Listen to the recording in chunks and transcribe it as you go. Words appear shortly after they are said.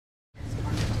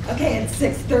Okay, it's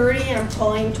 6:30, and I'm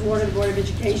calling to order the Board of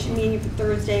Education meeting for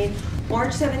Thursday,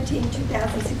 March 17,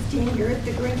 2016, here at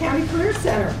the Greene County Career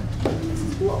Center. This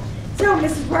is cool. So,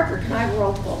 Mrs. Rucker, can I have a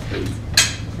roll call, please?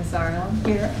 Ms. Arnold?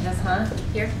 Here. Ms. Hunt?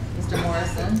 Here. Mr.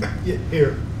 Morrison? Yeah,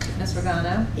 here. Ms.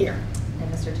 Regano? Here.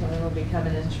 And Mr. Tillman will be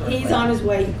coming in shortly. He's on his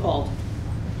way, he called.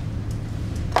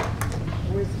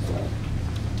 Where's the flag?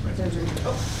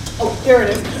 Oh, there it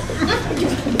is.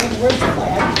 Where's the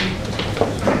flag?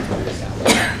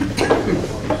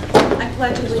 I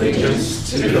pledge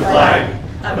allegiance to the flag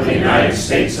of the United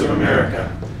States of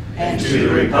America and to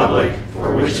the republic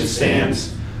for which it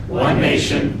stands, one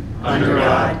nation, under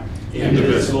God,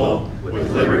 indivisible,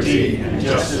 with liberty and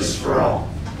justice for all.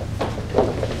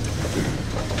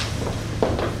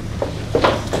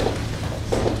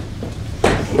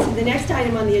 The next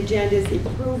item on the agenda is the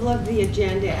approval of the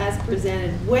agenda as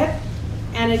presented with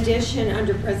an addition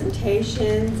under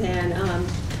presentations, and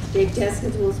Dave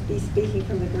Deskins will be speaking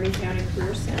from the Greene County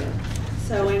Career Center.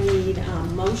 So I need a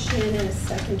motion and a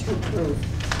second to approve.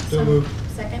 So moved.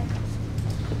 Second.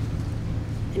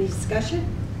 Any discussion?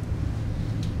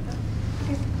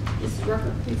 Okay. Mrs.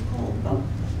 Rucker, please call the vote.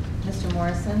 Mr.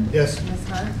 Morrison? Yes. Ms.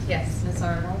 Hunt? Yes. Ms.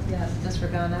 Arnold? Yes. Ms.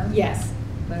 Regano? Yes.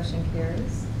 Motion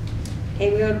carries.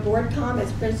 Okay, we go to board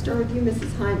comments. Let's start with you,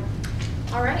 Mrs. Hunt.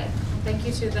 All right. Thank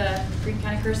you to the Greene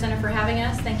County Career Center for having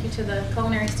us. Thank you to the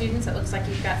culinary students. It looks like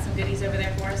you've got some goodies over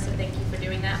there for us, so thank you for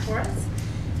doing that for us.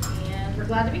 And we're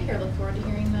glad to be here. Look forward to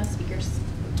hearing the speakers.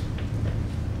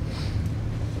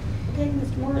 Okay,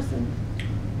 Mr. Morrison.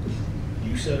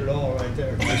 You said it all right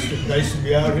there. Nice to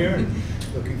be out here, and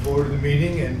looking forward to the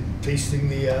meeting and tasting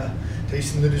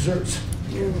the desserts.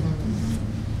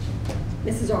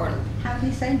 Mrs. Arnold.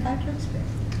 Happy St. Patrick's Day.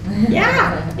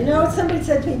 Yeah, you know, somebody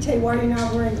said to me, Tay, why are you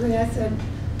not wearing green? I said,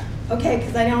 okay,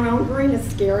 because I don't own green. It's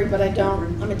scary, but I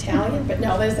don't. I'm Italian, but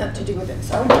no, that has nothing to do with it.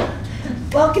 So,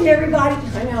 welcome everybody.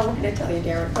 I know, what can I tell you,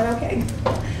 Darren, but okay.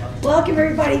 Welcome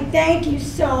everybody. Thank you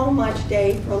so much,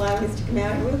 Dave, for allowing us to come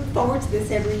out. We look forward to this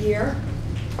every year.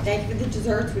 Thank you for the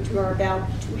desserts, which we are about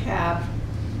to have.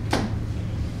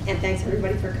 And thanks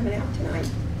everybody for coming out tonight.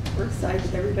 We're excited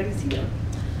that everybody's here.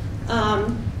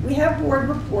 We have board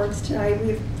reports tonight. We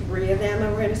have 3 of them,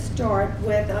 and we're going to start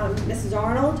with Mrs.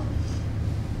 Arnold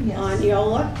on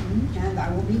Neola. And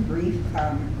I will be brief.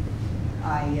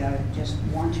 I just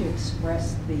want to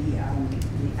express the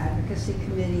advocacy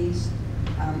committee's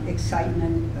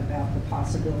excitement about the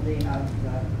possibility of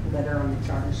the letter on the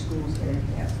charter schools that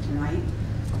it passed tonight,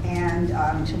 and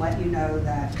to let you know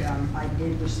that I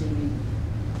did receive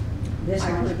this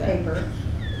on the paper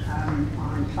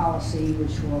on policy,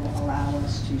 which will allow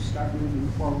us to start moving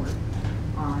forward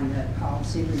on the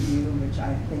policy review, which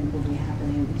I think will be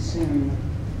happening soon.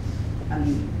 I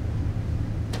mean,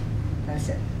 that's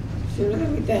it. Sooner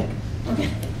than we think. Okay.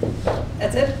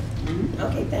 That's it? Mm-hmm.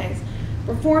 Okay, thanks.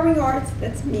 Performing arts,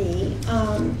 that's me.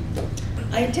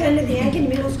 I attended the Ankeny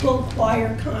Middle School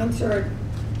choir concert.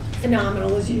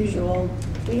 Phenomenal as usual.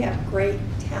 We have great,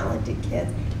 talented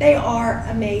kids. They are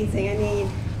amazing. I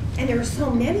mean, and there were so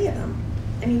many of them.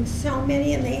 I mean, so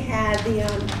many, and they had the,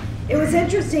 it was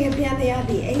interesting at the end, they had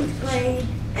the 8th grade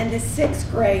and the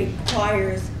 6th grade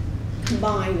choirs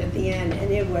combined at the end, and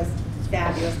it was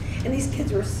fabulous. And these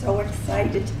kids were so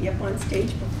excited to be up on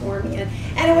stage performing it.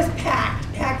 And it was packed,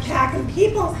 and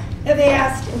people have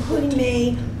asked, including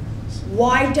me,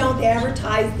 why don't they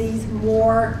advertise these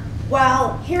more?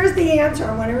 Well, here's the answer.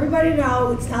 I want everybody to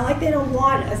know it's not like they don't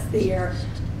want us there,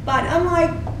 but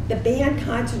unlike the band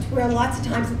concerts where lots of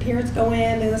times the parents go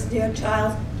in, they listen to their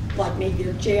child, like maybe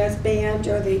their jazz band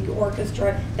or the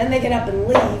orchestra, then they get up and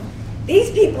leave.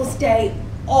 These people stay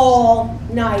all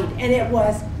night, and it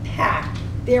was packed.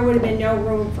 There would have been no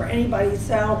room for anybody.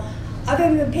 So other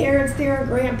than the parents there and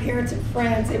grandparents and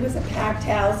friends, it was a packed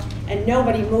house, and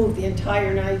nobody moved the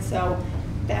entire night, so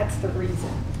that's the reason.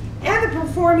 And the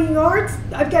performing arts,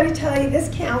 I've got to tell you, this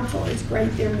council is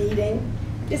great. They're meeting.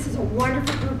 This is a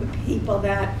wonderful group of people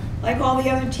that, like all the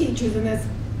other teachers in this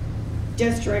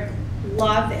district,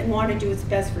 love and want to do what's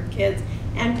best for kids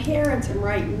and parents. And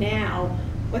right now,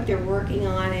 what they're working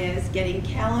on is getting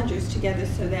calendars together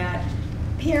so that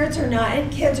parents are not,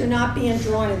 and kids are not being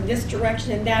drawn in this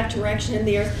direction and that direction, and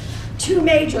there's 2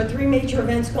 major or 3 major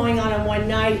events going on one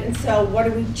night, and so what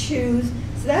do we choose?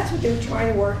 So that's what they're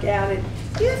trying to work out. And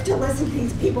you have to listen to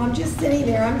these people. I'm just sitting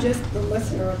there, I'm just the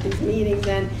listener of these meetings,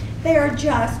 and they are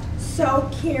just so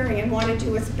caring and want to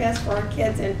do what's best for our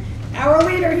kids. And our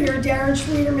leader here, Darren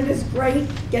Schwederman, is great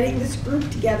getting this group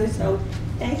together, so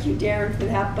thank you, Darren, for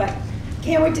that. But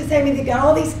can't wait to say, I mean, they've got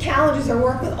all these calendars that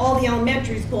work with all the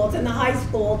elementary schools and the high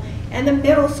school and the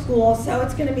middle school, so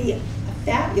it's going to be a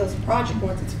fabulous project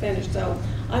once it's finished. So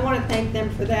I want to thank them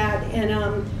for that.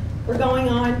 And we're going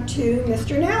on to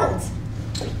Mr. Nels.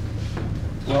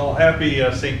 Well, happy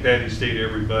St. Patty's Day to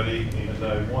everybody, and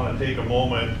I want to take a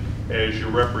moment as your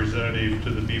representative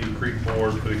to the Beavercreek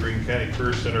Board for the Greene County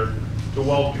Career Center to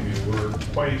welcome you. We're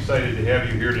quite excited to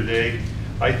have you here today.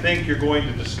 I think you're going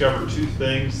to discover two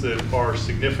things that are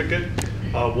significant.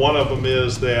 One of them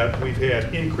is that we've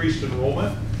had increased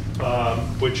enrollment,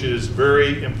 which is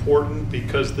very important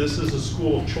because this is a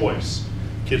school of choice.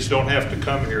 Kids don't have to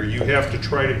come here. You have to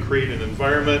try to create an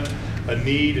environment, a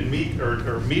need, and meet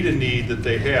a need that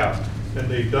they have, and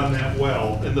they've done that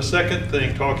well. And the second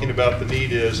thing, talking about the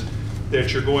need, is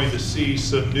that you're going to see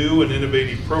some new and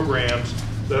innovative programs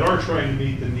that are trying to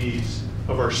meet the needs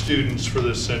of our students for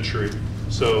this century.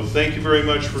 So thank you very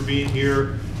much for being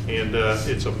here, and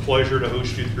it's a pleasure to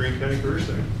host you at the Greene County Career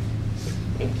Center.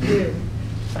 Thank you.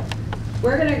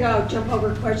 We're going to jump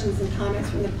over questions and comments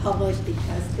from the public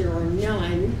because there are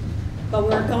none. But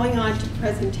we're going on to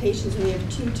presentations, and we have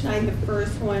two tonight. The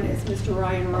first one is Mr.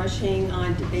 Ryan Rushing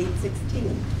on Debate 16.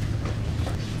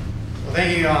 Well,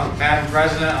 thank you, Madam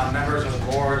President, members of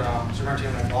the board,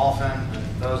 Superintendent McLaughlin,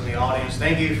 and those in the audience.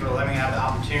 Thank you for letting me have the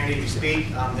opportunity to speak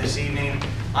this evening.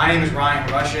 My name is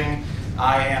Ryan Rushing.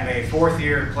 I am a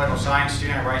fourth-year political science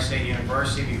student at Wright State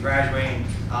University. I'll be graduating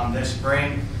this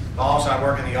spring. But also, I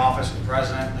work in the office of the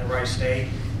president at Wright State,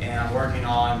 and I'm working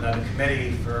on the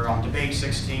committee for Debate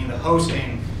 16, the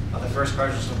hosting of the first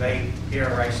presidential debate here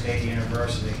at Wright State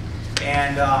University.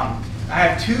 And I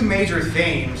have two major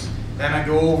themes that I'm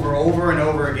going to go over and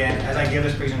over again as I give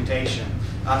this presentation.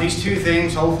 These two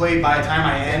things, hopefully, by the time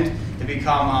I end, to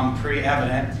become pretty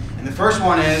evident. And the first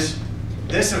one is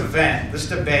this event, this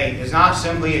debate, is not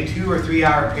simply a 2 or 3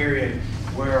 hour period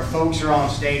where folks are on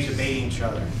stage debating each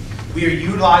other. We are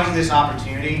utilizing this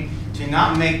opportunity to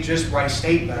not make just Wright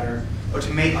State better, but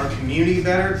to make our community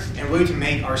better and really to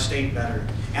make our state better.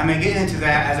 And I'm going to get into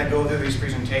that as I go through this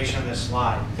presentation of this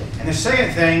slide. And the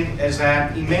second thing is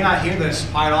that you may not hear this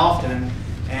quite often,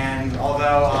 and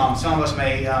although some of us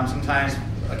may sometimes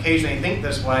occasionally think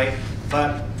this way,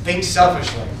 but think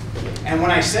selfishly. And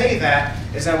when I say that,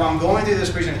 is that when I'm going through this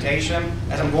presentation,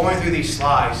 as I'm going through these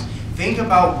slides, think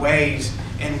about ways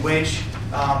in which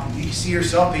you can see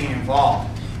yourself being involved.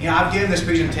 You know, I've given this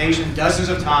presentation dozens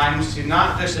of times to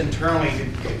not just internally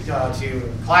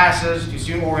to classes, to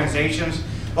student organizations,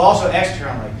 but also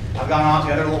externally. I've gone out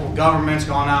to other local governments,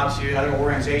 gone out to other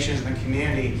organizations in the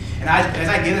community. And as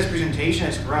I give this presentation,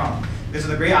 it's grown. Because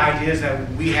of the great ideas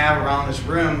that we have around this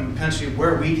room, potentially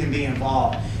where we can be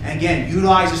involved. And again,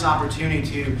 utilize this opportunity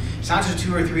to, it's not just a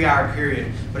 2 or 3 hour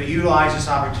period, but to utilize this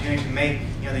opportunity to make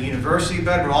the university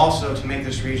better, but also to make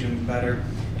this region better,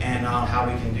 and how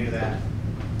we can do that.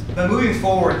 But moving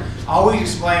forward, I always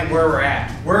explain where we're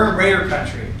at. We're in Raider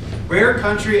Country. Raider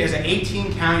Country is an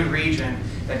 18-county region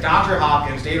that Dr.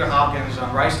 Hopkins, David Hopkins,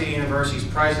 Wright State University's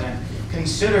president,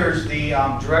 considers the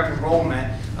direct enrollment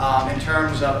in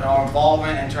terms of our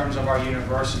involvement in terms of our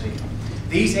university.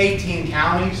 These 18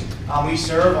 counties we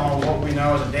serve on what we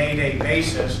know as a day-to-day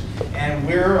basis, and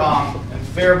we're in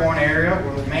the Fairborn area,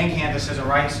 where the main campus is in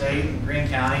Wright State in Greene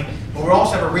County, but we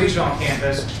also have a regional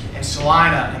campus in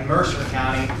Salina and Mercer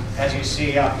County, as you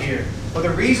see up here. But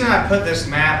the reason I put this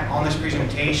map on this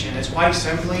presentation is quite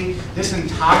simply, this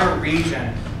entire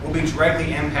region will be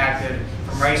directly impacted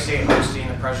from Wright State hosting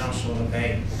the presidential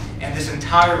debate. And this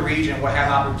entire region will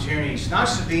have opportunities, not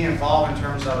just to be involved in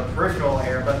terms of a peripheral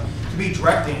area, but to be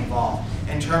directly involved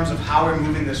in terms of how we're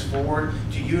moving this forward,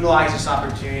 to utilize this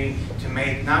opportunity to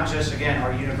make not just, again,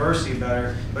 our university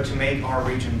better, but to make our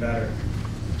region better.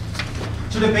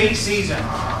 So debate season,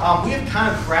 we have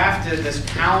kind of crafted this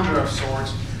calendar of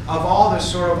sorts of all the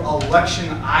sort of election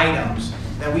items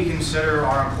that we consider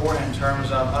are important in terms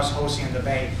of us hosting a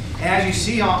debate. And as you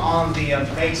see on the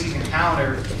debate season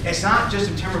calendar, it's not just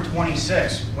September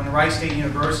 26th when Wright State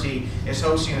University is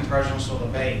hosting the presidential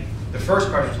debate, the first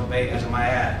presidential debate, as I might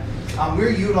add.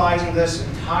 We're utilizing this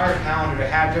entire calendar to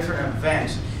have different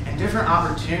events and different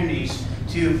opportunities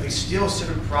to instill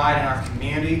civic pride in our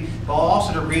community, but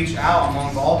also to reach out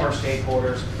among all of our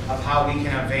stakeholders of how we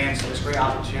can advance this great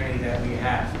opportunity that we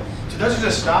have. So it doesn't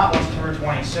just stop on September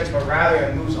 26th, but rather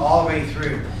it moves all the way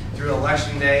through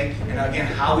Election Day, and again,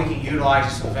 how we can utilize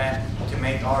this event to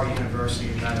make our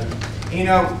university better. You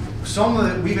know,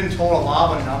 we've been told a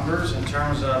lot of numbers in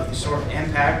terms of the sort of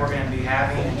impact we're going to be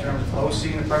having in terms of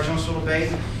hosting the presidential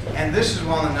debate, and this is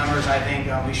one of the numbers I think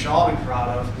we should all be proud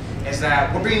of, is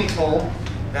that we're being told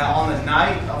that on the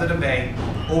night of the debate,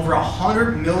 over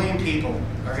 100 million people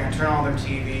are going to turn on their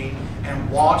TV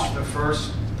and watch the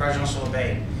first presidential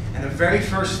debate. And the very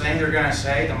first thing they're going to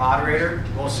say, the moderator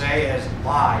will say is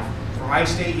live from Wright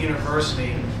State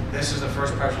University. This is the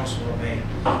first presidential school debate.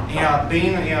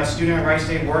 Being a student at Wright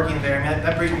State, working there,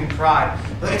 that brings me pride.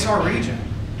 But it's our region.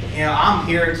 I'm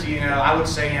here to, I would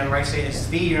say, Wright State is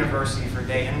the university for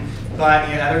Dayton, but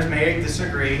others may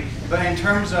disagree. But in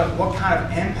terms of what kind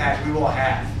of impact we will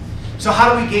have. So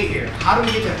how do we get here? How do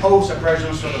we get to host a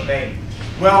presidential debate?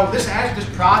 Well, this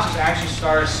process actually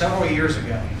started several years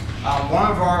ago.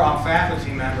 One of our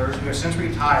faculty members, who has since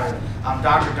retired,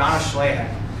 Dr. Donna Schleyek,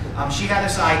 she had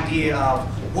this idea of,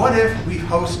 what if we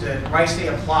hosted, Wright State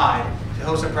applied to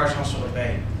host a presidential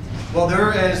debate? Well,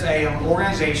 there is an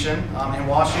organization in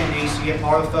Washington, D.C., a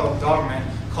part of the federal government,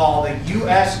 called the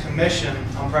U.S. Commission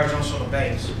on Presidential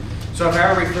Debates. So if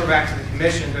I ever refer back to the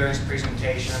commission during this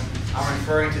presentation, I'm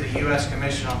referring to the U.S.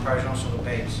 Commission on Presidential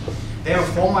Debates. They have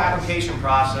a formal application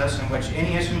process in which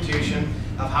any institution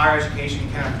of higher education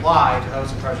can apply to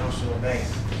host a presidential debate.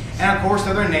 And of course,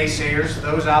 there are naysayers,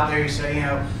 those out there who say,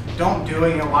 don't do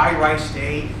it, why Wright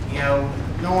State,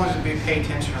 no one's going to pay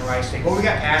attention to Wright State. Well, we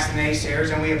got past the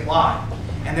naysayers and we applied.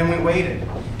 And then we waited.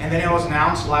 And then it was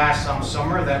announced last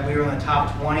summer that we were in the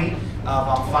top 20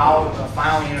 of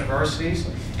final universities.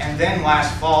 And then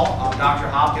last fall, Dr.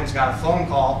 Hopkins got a phone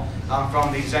call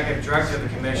from the executive director of the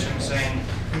commission saying,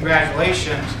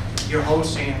 congratulations, you're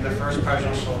hosting the first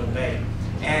presidential debate.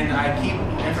 And I keep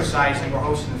emphasizing we're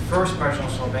hosting the first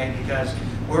presidential debate because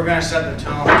we're going to set the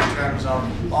tone in terms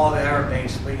of all the other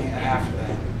debates leading after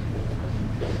that.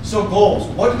 So goals,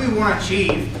 what do we want to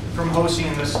achieve from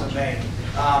hosting this debate?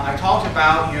 I talked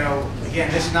about,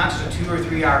 again, this is not just a 2 or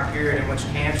 3 hour period in which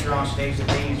camps are on stage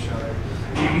debating each other.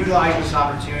 We utilize this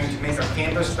opportunity to make our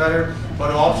campus better,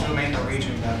 but also to make our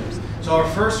region better. So our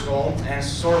first goal, and it's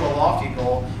sort of a lofty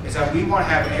goal, is that we want to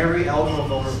have every eligible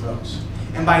voter votes.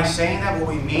 And by saying that, what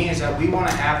we mean is that we want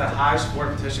to have the highest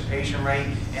sport participation rate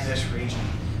in this region.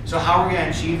 So how are we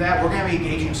going to achieve that? We're going to be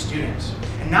engaging students.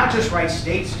 And not just Wright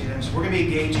State students, we're going to be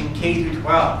engaging K through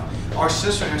 12, our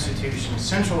sister institutions,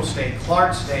 Central State,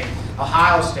 Clark State,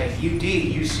 Ohio State, UD,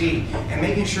 UC, and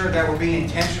making sure that we're being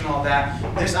intentional that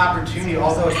this opportunity,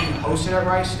 although it's being hosted at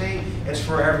Wright State, is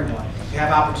for everyone to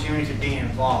have opportunity to be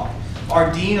involved.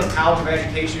 Our Dean of College of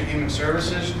Education and Human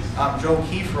Services, Joe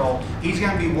Kieferl, he's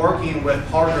going to be working with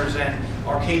partners in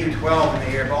our K through 12 in the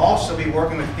area, but also be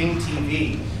working with Think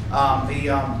TV, the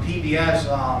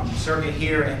PBS circuit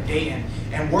here in Dayton,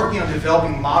 and working on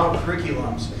developing model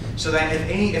curriculums so that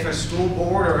if a school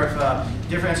board or if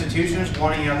different institutions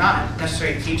want to, not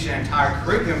necessarily teach an entire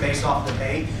curriculum based off the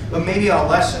debate, but maybe a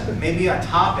lesson, maybe a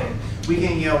topic, we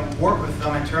can work with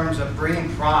them in terms of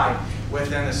bringing pride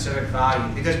within the civic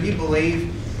value. Because we believe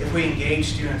if we engage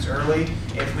students early,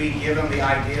 if we give them the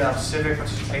idea of civic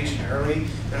participation early,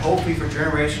 then hopefully for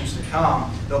generations to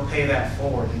come, they'll pay that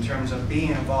forward in terms of being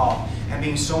involved and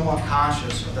being somewhat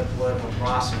conscious of the political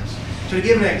process. So to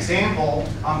give an example,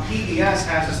 PBS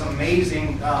has this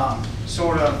amazing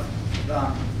sort of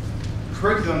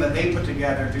curriculum that they put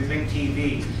together through Think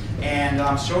TV and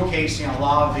showcasing a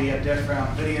lot of the different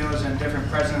videos and different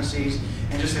presidencies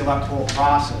and just the electoral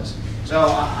process. So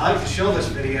I like to show this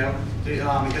video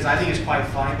because I think it's quite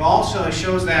funny, but also it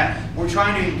shows that we're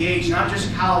trying to engage not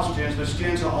just college students, but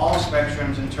students of all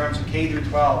spectrums in terms of K through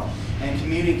 12 and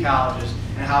community colleges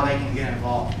and how they can get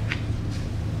involved.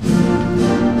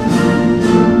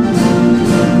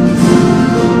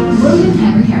 William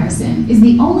Henry Harrison is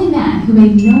the only man who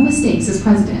made no mistakes as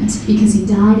president because he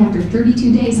died after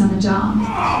 32 days on the job.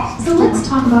 So let's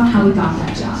talk about how he got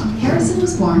that job. Harrison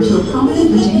was born to a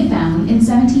prominent Virginia family in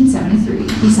 1773.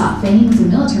 He sought fame as a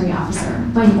military officer,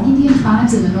 fighting Indian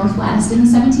tribes in the Northwest in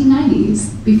the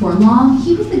 1790s. Before long,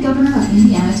 he was the governor of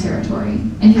Indiana Territory,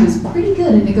 and he was pretty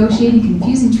good at negotiating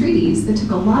confusing treaties that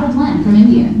took a lot of land from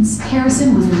Indians.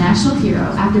 Harrison was a national hero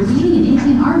after beating an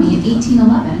Indian army in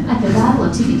 1811 at the Battle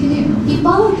of Tippecanoe. He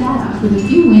followed that up with a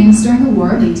few wins during the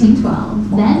War of 1812.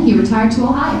 Then he retired to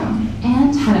Ohio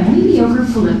and had a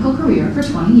mediocre political career for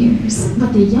 20 years.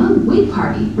 But the young Whig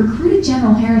Party recruited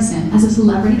General Harrison as a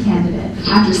celebrity candidate.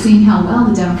 After seeing how well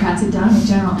the Democrats had done with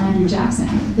General Andrew Jackson,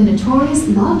 the notorious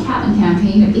Log Cabin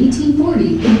campaign of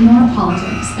 1840 ignored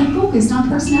politics and focused on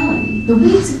personality. The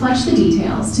Whigs fudged the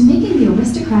details to making the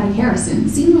aristocratic Harrison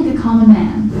seem like a common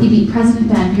man. He beat President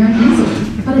Van Buren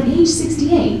easily, but at age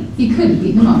 68, he couldn't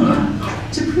beat pneumonia.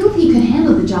 To prove he could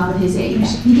handle the job at his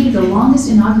age, he gave the longest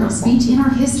inaugural speech in our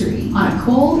history on a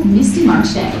cold, misty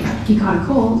March day. He caught a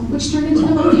cold, which turned into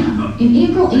pneumonia. In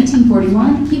April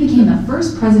 1841, he became the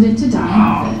first president to die in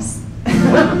office.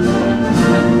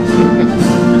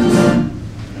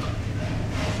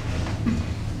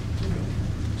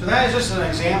 So that is just an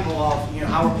example of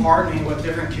how we're partnering with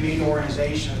different community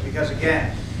organizations, because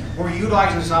again, we're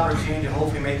utilizing this opportunity to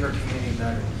hopefully make our community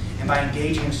better. And by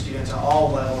engaging students at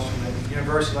all levels, from the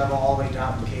university level all the way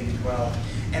down to K-12,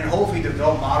 and hopefully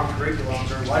develop model curriculums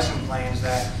or lesson plans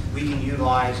that we can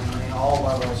utilize in all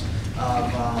levels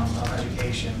of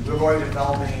education. We're already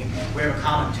developing, we have a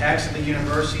common text at the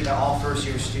university that all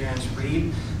first-year students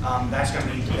read. That's going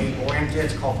to be debate-oriented.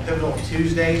 It's called Pivotal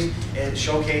Tuesdays. It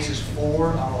showcases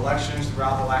 4 elections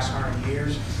throughout the last 100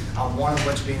 years, one of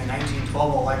which being the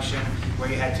 1912 election, where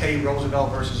you had Teddy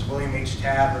Roosevelt versus William H.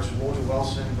 Taft versus Woodrow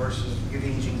Wilson versus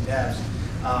Eugene Debs,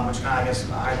 which kind of, I guess,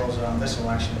 idols this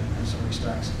election in some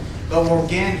respects. But we're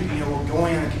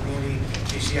going in the community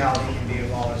to see how they can be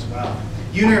involved as well.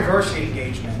 University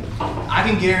engagement. I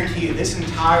can guarantee you this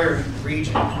entire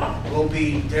region will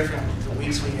be different the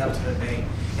weeks leading up to the debate.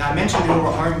 Now, I mentioned there were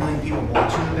over 100 million people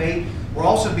watching the debate. We're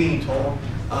also being told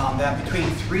that between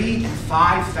 3,000 and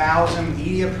 5,000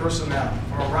 media personnel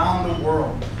from around the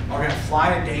world are going to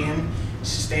fly to Dayton,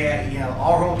 stay at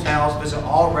all hotels, visit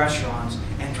all restaurants,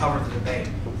 and cover the debate.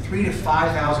 3,000 to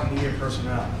 5,000 media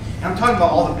personnel. And I'm talking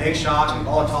about all the big shots,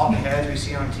 all the talking heads we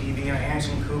see on TV,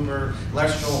 Anderson Cooper,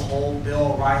 Lester Holt,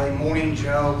 Bill O'Reilly, Morning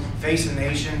Joe, Face the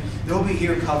Nation. They'll be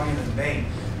here covering the debate.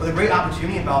 But the great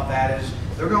opportunity about that is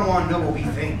they're going to want to know what we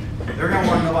think. They're going to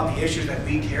want to know about the issues that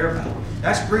we care about.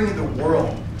 That's bringing the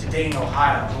world to Dayton,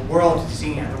 Ohio, the world to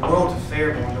Xenia, the world to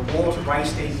Fairborn, the world to Wright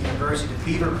State University, to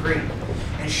Beavercreek,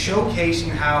 and showcasing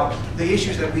how the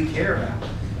issues that we care about.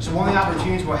 So one of the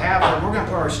opportunities we'll have is we're going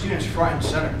to put our students front and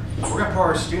center. We're going to put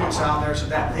our students out there so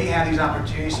that they have these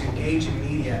opportunities to engage in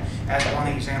media, as one of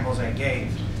the examples I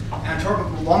gave. And in terms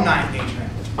of alumni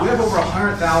engagement, we have over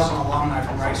 100,000 alumni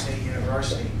from Wright State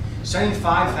University,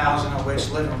 75,000 of which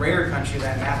live in rare country,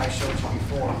 that map I showed you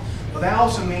before. But that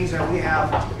also means that we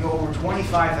have over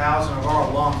 25,000 of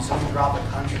our alums throughout the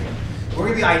country. We're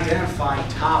going to be identifying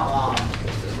top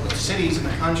cities in the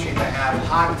country that have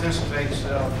high potential rates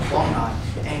of alumni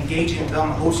and engaging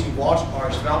them and hosting watch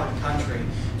parties throughout the country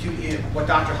to, what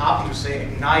Dr. Hopkins would say,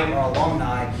 ignite our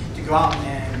alumni to go out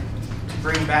and to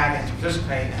bring back and to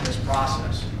participate in this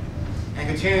process. And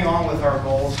continuing on with our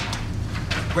goals,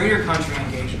 greater country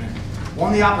engagement.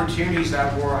 One of the opportunities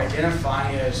that we're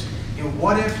identifying is,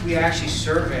 what if we actually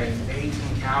survey the 18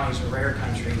 counties of rare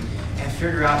country and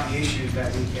figure out the issues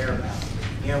that we care about?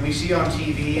 We see on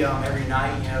TV every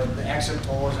night, the exit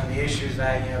polls and the issues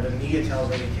that, the media tells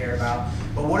that we care about.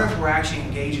 But what if we're actually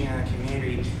engaging in the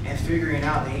community and figuring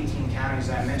out the 18 counties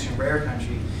that I mentioned, rare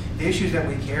country, the issues that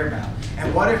we care about?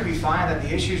 And what if we find that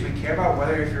the issues we care about,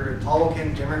 whether if you're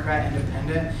Republican, Democrat,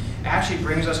 Independent, actually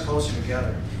brings us closer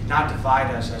together, not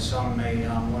divide us as some may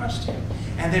want us to.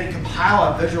 And then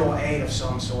compile a visual aid of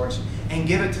some sorts and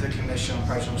give it to the Commission on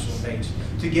Presidential Debates,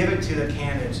 to give it to the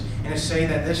candidates, and to say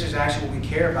that this is actually what we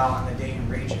care about in the Dayton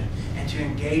region, and to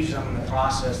engage them in the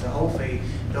process that hopefully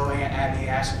they'll be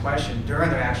asked a question during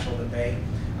their actual debate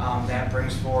that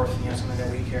brings forth something that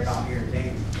we care about here in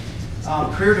Dayton.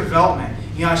 Career development.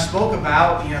 I spoke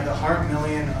about the 100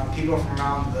 million people from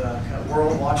around the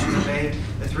world watching the debate,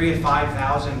 the 3,000 to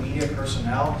 5,000 media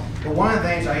personnel. But one of the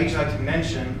things I usually like to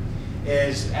mention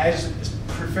is, as is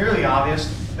fairly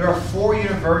obvious, there are 4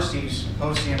 universities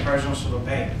hosting a presidential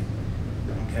debate.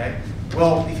 Okay.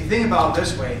 Well, if you think about it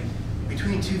this way,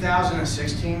 between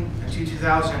 2016 and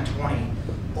 2020,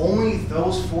 only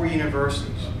those 4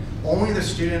 universities, only the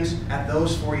students at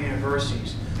those 4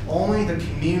 universities, only the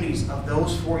communities of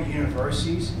those 4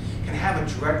 universities can have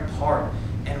a direct part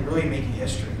in really making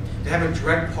history. To have a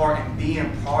direct part in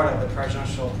being part of the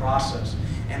presidential process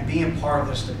and being part of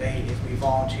this debate if we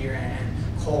volunteer and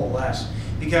coalesce.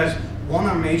 Because one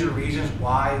of the major reasons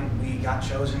why we got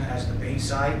chosen as the debate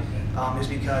site is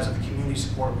because of the community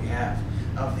support we have,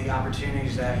 of the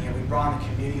opportunities that we brought in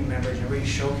the community members and really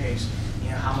showcase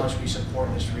how much we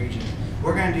support this region.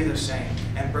 We're going to do the same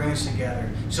and bring us together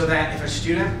so that if a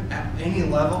student at any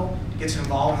level gets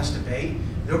involved in this debate,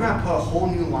 they're going to put a whole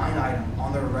new line item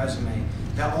on their resume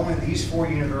that only these 4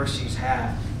 universities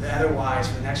have, that otherwise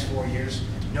for the next 4 years,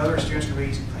 no other students can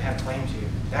really have claim to.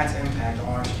 That's impact on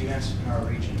our students in our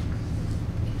region.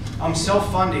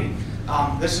 Self-funding.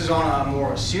 This is on a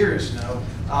more serious note.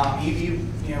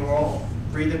 We're all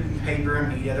read the paper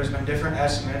and media. There's been different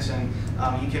estimates, and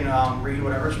you can read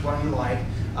whatever one you like.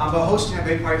 But hosting a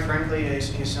debate, quite frankly,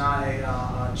 is not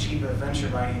a cheap venture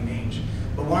by any means.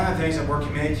 But one of the things that we're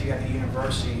committed to at the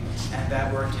university and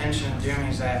that we're intentional of doing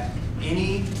is that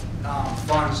any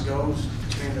funds goes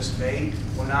to this debate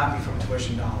will not be from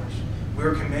tuition dollars.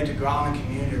 We're committed to go out in the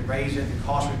community to raise it through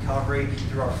cost recovery,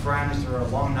 through our friends, through our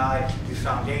alumni, through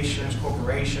foundations,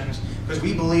 corporations, because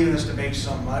we believe in this debate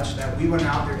so much that we went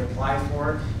out there to apply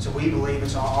for it. So we believe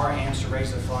it's on our hands to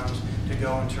raise the funds to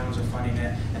go in terms of funding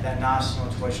it, and that not a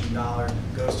single tuition dollar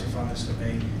goes to fund this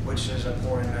debate, which is an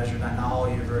important measure that not all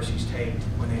universities take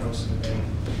when they host a debate.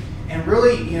 And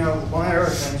really, one of the other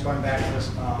things, going back to this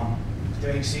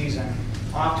debate season,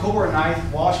 on October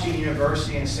 9th, Washington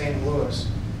University in St. Louis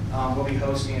will be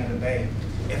hosting a debate.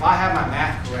 If I have my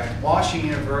math correct,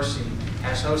 Washington University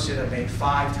has hosted a debate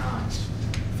 5 times.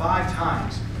 5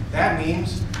 times. That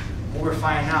means what we're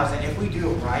finding now is that if we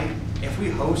do it right, if we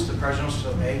host the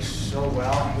presidential debate so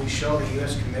well and we show the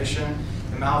U.S. Commission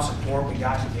the amount of support we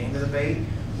got to gain the debate,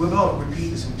 we'll be able to repeat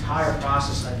this entire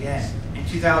process again in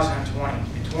 2020,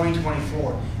 in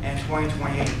 2024, and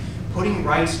 2028, putting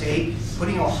Wright State,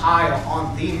 putting Ohio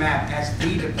on the map as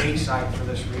the debate site for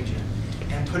this region,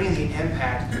 and putting the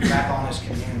impact back on this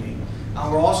community.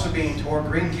 We're also being told,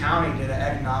 Greene County did an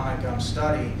economic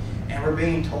study, and we're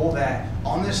being told that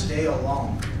on this day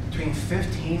alone, between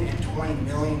 $15 and $20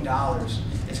 million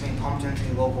is being pumped into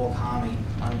the local economy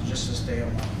on just this day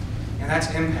alone. And that's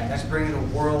impact. That's bringing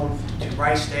the world to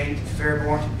Wright State, to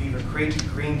Fairborn, to Beavercreek, to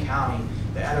Greene County,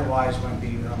 that otherwise wouldn't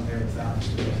be there without this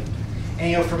debate.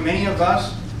 And for many of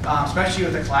us, especially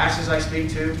with the classes I speak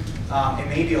to, it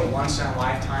may be a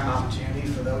once-in-a-lifetime opportunity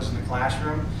for those in the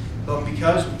classroom, but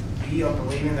because we are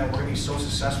believing that we're going to be so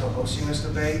successful hosting this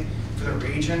debate for the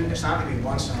region, it's not going to be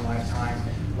once in a lifetime.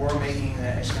 We're making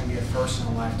that it's going to be a first in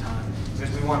a lifetime,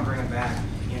 because we want to bring it back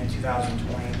in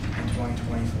 2020 and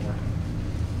 2024.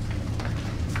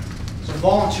 So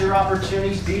volunteer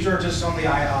opportunities, these are just some of the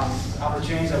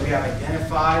opportunities that we have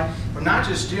identified for not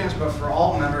just students, but for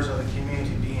all members of the community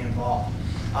to be involved.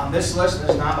 This list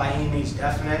is not by any means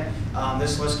definite.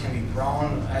 This list can be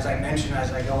grown. As I mentioned,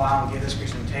 as I go out and give this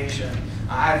presentation,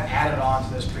 I've added on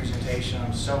to this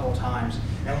presentation several times,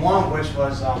 and one of which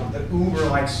was the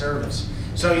Uber-like service.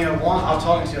 So, I was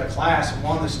talking to a class, and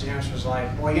one of the students was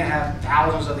like, boy, you're going to have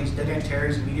thousands of these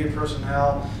dignitaries, media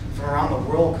personnel from around the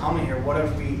world coming here. What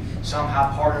if we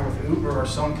somehow partner with Uber or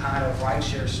some kind of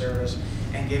rideshare service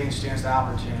and giving students the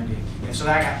opportunity? And so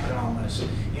that got put on the list.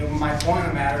 My point of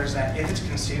the matter is that if it's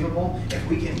conceivable, if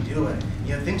we can do it,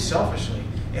 think selfishly.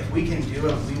 If we can do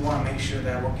it, we want to make sure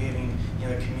that we're giving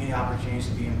the community opportunities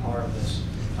to be a part of this.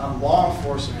 Law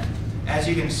enforcement, as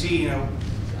you can see,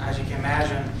 as you can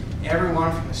imagine,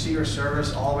 everyone from the Secret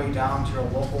Service all the way down to a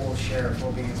local sheriff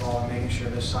will be involved in making sure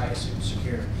this site is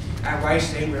secure. At Wright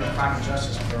State, we have a crime and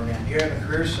justice program. Here at the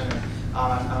Career Center,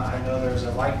 I know there's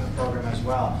a likeness program as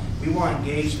well. We want to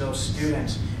engage those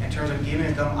students in terms of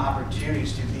giving them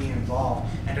opportunities to be involved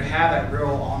and to have that real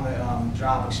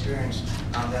on-the-job experience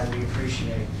that we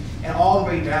appreciate. And all the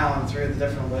way down through the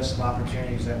different lists of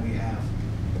opportunities that we have.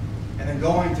 And then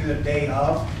going through the day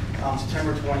of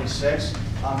September 26th,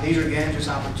 these are again just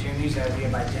opportunities that we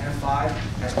have identified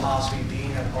as possibly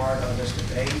being a part of this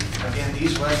debate. Again,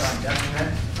 these lists are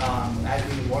indefinite. As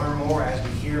we learn more, as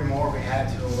we hear more, we add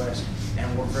to the list.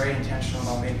 And we're very intentional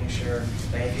about making sure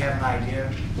that if you have an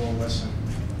idea, we'll listen.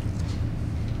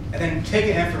 And then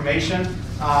ticket information.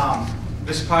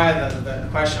 This is probably the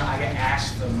question I get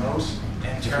asked the most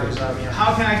in terms of,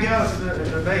 how can I go to the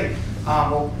debate?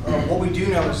 What we do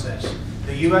know is this.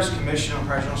 The U.S. Commission on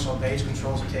Presidential Debates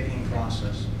controls the ticketing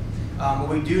process. What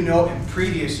we do know in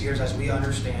previous years, as we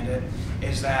understand it,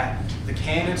 is that the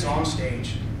candidates on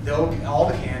stage, all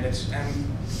the candidates, and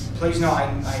please know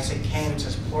I say candidates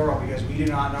as plural because we do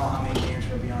not know how many candidates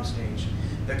will be on stage.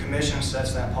 The Commission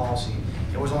sets that policy.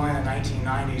 It was only in the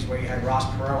 1990s where you had Ross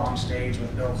Perot on stage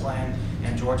with Bill Clinton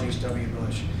and George H.W.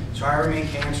 Bush. So however many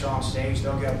candidates are on stage,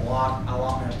 they'll get a block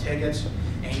allotment of tickets,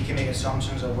 and you can make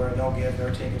assumptions of where they'll give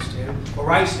their tickets to. For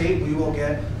Wright State, we will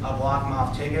get a block amount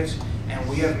of tickets, and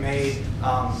we have made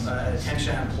an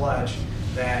intention and pledge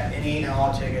that any and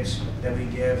all tickets that we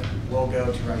give will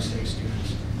go to Wright State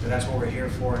students. So that's what we're here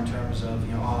for in terms of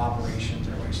all operations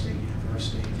at Wright State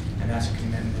University, and that's a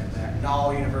commitment that not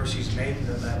all universities make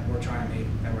that we're trying to make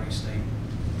at Wright State.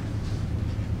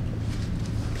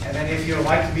 And then if you would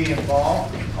like to be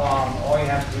involved, all you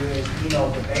have to do is email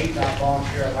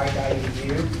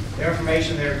debate.volunteer@wright.edu. The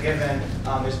information they're given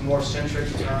is more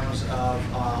centric in terms of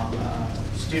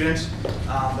students,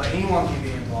 but anyone can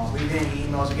be involved. We've been getting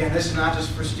emails. Again, this is not just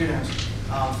for students,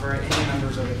 for any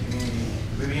members of the community.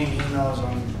 We've been getting emails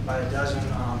by a dozen,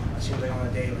 it seems like on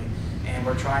the daily. And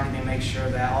we're trying to make sure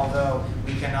that although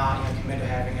we cannot commit to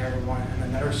having everyone in the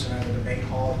Nutter Center, the debate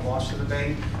hall, watch the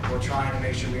debate, we're trying to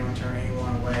make sure we don't turn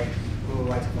anyone away who would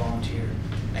like to volunteer.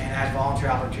 And as volunteer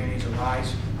opportunities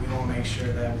arise, we will make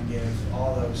sure that we give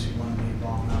all those who want to be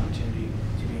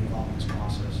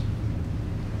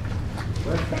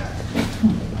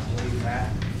believe that.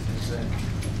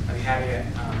 I'd be happy to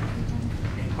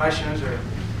any questions or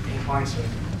any points of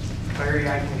clarity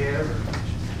I can give.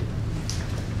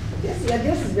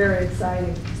 This is very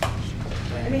exciting.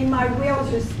 I mean, my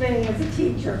wheels are spinning as a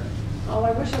teacher. Oh,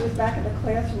 I wish I was back in the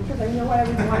classroom because I know what I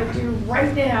would want to do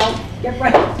right now. Get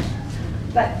right.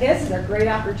 But this is a great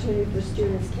opportunity for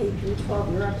students K through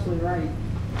 12. You're absolutely right.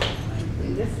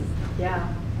 This is,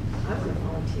 yeah, I'm going to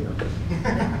volunteer.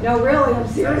 No, really, I'm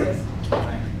serious.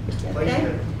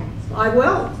 I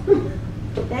will.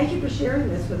 Thank you for sharing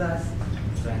this with us.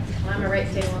 Well, I'm a Wright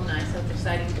State alumni, so it's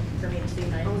exciting for me to see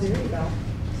my Oh, there you go.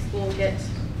 school get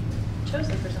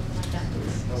chosen for something like that.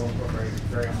 So we're very,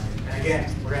 very honored. And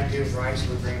again, we're going to do it right, so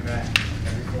we bring it back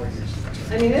every 4 years.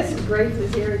 I mean, this is great for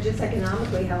this area, just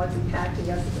economically, how it's impacting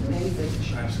us. It's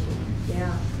amazing. Absolutely.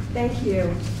 Yeah. Thank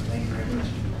you. Thank you very much.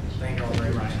 Thank you all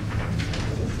very much.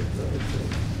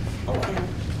 Oh, and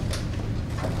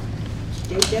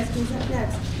Dave Destin's up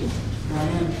next.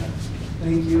 Ryan,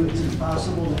 thank you. It's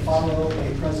impossible to follow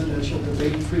a presidential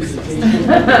debate presentation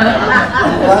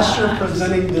unless you're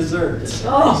presenting desserts.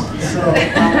 Oh. So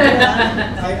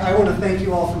I want to thank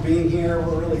you all for being here.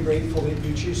 We're really grateful that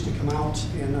you choose to come out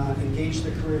and engage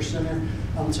the Career Center.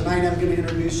 Tonight I'm going to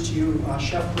introduce to you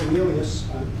Chef Cornelius.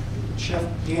 Chef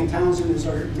Dan Townsend is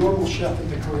our normal chef at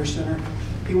the Career Center.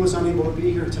 He was unable to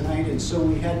be here tonight, and so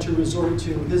we had to resort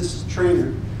to his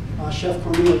trainer, Chef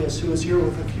Cornelius, who is here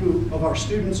with a few of our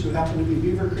students who happen to be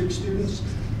Beavercreek students.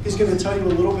 He's going to tell you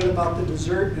a little bit about the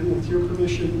dessert, and with your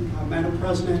permission, Madam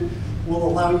President, we'll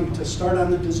allow you to start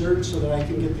on the dessert so that I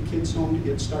can get the kids home to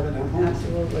get started on home.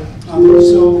 Absolutely.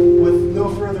 So with no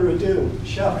further ado,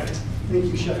 Chef, thank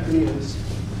you, Chef Cornelius.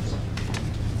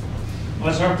 Well,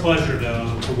 it's our pleasure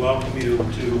to welcome you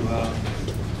to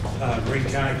Greene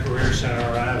County Career Center.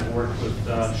 I've worked with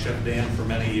Chef Dan for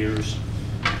many years.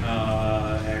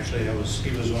 Actually, he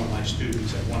was one of my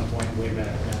students at one point way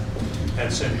back then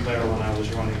at Sinclair when I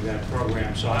was running that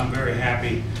program. So I'm very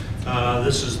happy.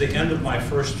 This is the end of my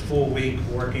first full week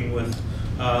working with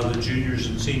the juniors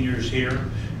and seniors here,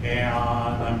 and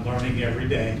I'm learning every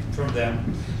day from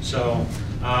them. So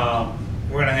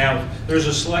we're going to have, there's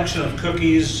a selection of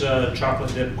cookies,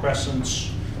 chocolate dipped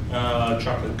crescents,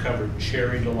 chocolate covered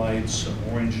cherry delights, some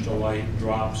orange delight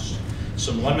drops,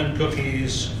 some lemon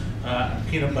cookies,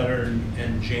 peanut butter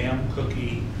and jam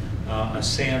cookie, a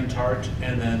sand tart,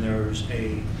 and then there's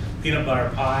a peanut butter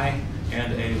pie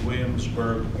and a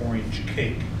Williamsburg orange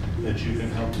cake that you can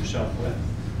help yourself with.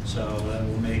 So that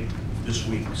will make this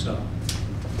week. So.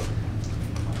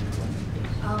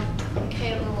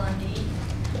 Kayla Lundy.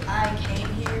 I came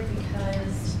here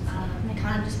because I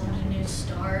kind of just wanted a new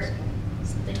start,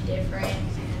 something different,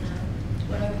 and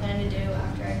what I plan to do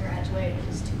after I graduate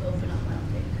is to open up my own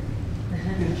bakery.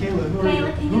 And Kayla, who are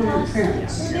your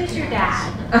parents? Who's your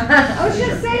dad? I was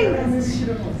just saying this.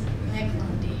 Nick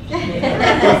Lundy.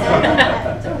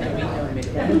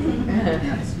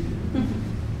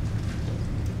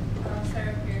 I'm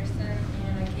Sarah Pearson,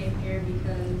 and I came here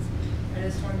because I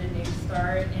just wanted a new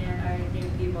start, and I knew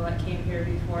people that came here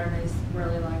before and they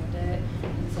really liked it,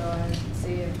 and so I wanted to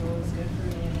see if it was good for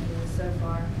me, and it is so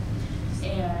far.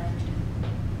 And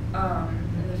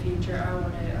in the future, I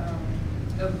want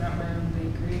to open up my own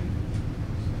bakery.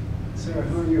 Sarah,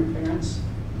 who are your parents?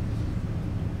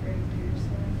 Greg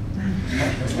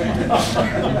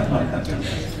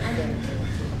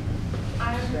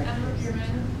I'm Emma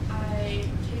Bierman. I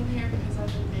came here because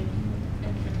I've been baking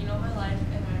and cooking all my life,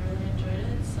 and I really enjoyed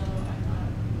it, so I thought,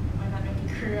 why not make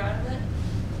a career out of it?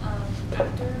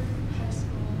 After high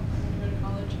school, I'm going to go to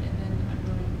college, and then I'm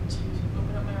going to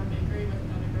open up my own bakery with an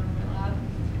underground lab.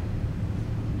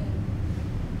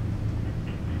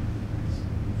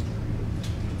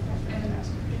 And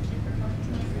thank you for coming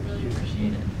tonight. We really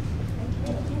appreciate it.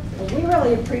 Well, we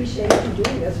really appreciate you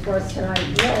doing this for us tonight.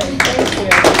 Really, thank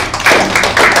you.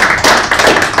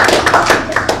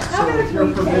 So with your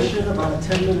permission, about a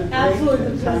 10-minute break. Absolutely. I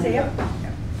was going to say, yep.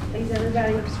 Thanks,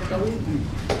 everybody.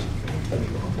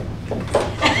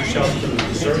 Yourself to the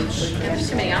desserts. There's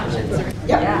too many options. Yep.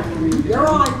 Yeah. You're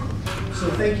on. So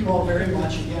thank you all very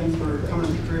much again for coming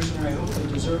to the Career Center. I hope the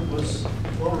dessert was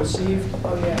well received.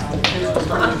 Oh yeah. The kids were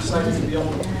very excited to be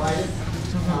able to provide it.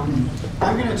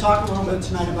 I'm going to talk a little bit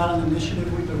tonight about an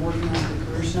initiative we've been working on at the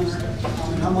Career Center.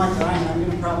 And unlike Ryan, I'm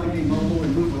going to probably be mobile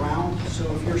and move around. So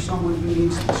if you're someone who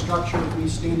needs the structure of me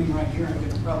standing right here, I'm going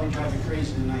to probably drive you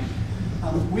crazy tonight.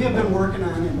 We have been working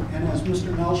on, and as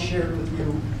Mr. Nell shared with you,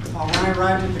 when I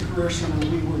arrived at the Career Center,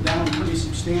 we were down pretty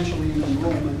substantially in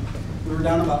enrollment. We were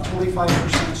down about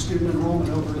 25% student enrollment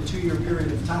over a 2-year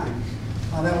period of time.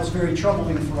 That was very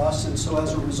troubling for us, and so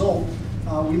as a result,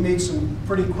 We made some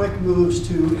pretty quick moves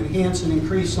to enhance and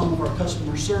increase some of our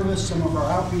customer service, some of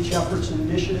our outreach efforts and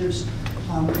initiatives.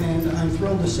 And I'm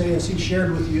thrilled to say, as he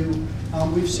shared with you,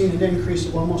 we've seen an increase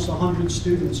of almost 100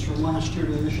 students from last year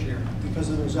to this year because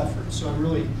of those efforts. So I'm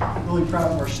really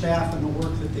proud of our staff and the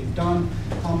work that they've done.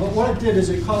 But what it did is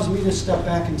it caused me to step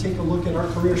back and take a look at our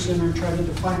Career Center and try to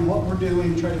define what we're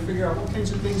doing, try to figure out what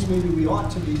kinds of things maybe we ought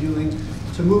to be doing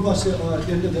to move us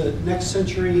into the next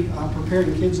century,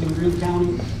 preparing kids in Greene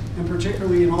County, and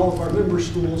particularly in all of our member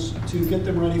schools, to get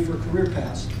them ready for career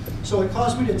paths. So it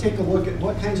caused me to take a look at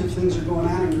what kinds of things are going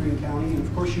on in Greene County, and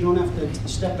of course you don't have to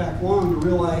step back long to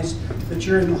realize that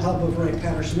you're in the hub of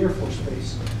Wright-Patterson Air Force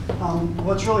Base.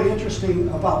 What's really interesting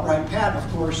about Wright-Pat,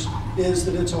 of course, is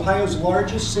that it's Ohio's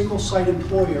largest single-site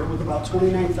employer with about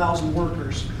 29,000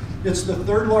 workers. It's the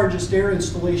third largest air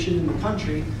installation in the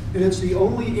country, and it's the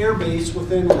only air base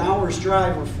within an hour's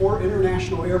drive of 4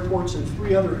 international airports and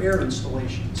 3 other air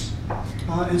installations.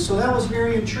 And so that was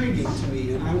very intriguing to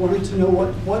me, and I wanted to know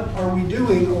what are we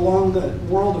doing along the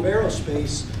world of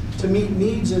aerospace to meet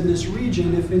needs in this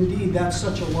region if indeed that's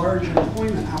such a large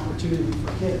employment opportunity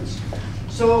for kids.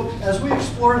 So as we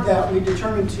explored that, we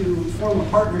determined to form a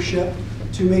partnership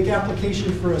to make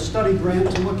application for a study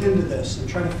grant to look into this and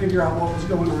try to figure out what was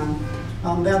going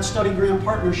on. That study grant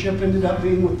partnership ended up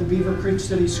being with the Beavercreek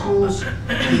City Schools,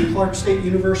 the Clark State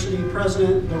University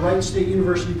president, the Wright State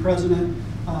University president,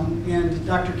 and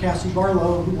Dr. Cassie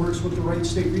Barlow, who works with the Wright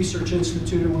State Research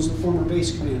Institute and was the former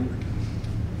base commander.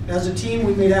 As a team,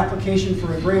 we made application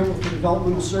for a grant with the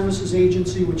Developmental Services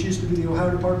Agency, which used to be the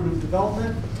Ohio Department of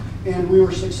Development, and we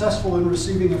were successful in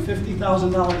receiving a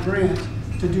 $50,000 grant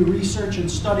to do research and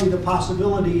study the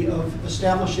possibility of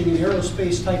establishing an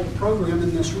aerospace type of program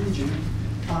in this region.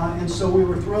 And so we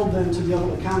were thrilled then to be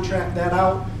able to contract that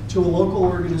out to a local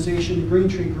organization, the Green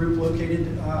Tree Group, located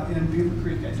in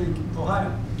Beavercreek, I think,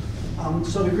 Ohio.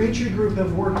 So the Green Tree Group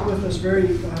have worked with us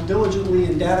very diligently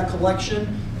in data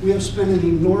collection. We have spent an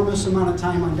enormous amount of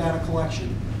time on data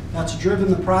collection. That's driven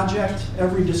the project.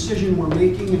 Every decision we're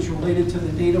making is related to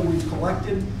the data we've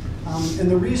collected.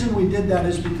 And the reason we did that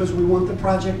is because we want the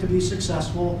project to be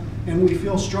successful, and we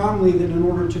feel strongly that in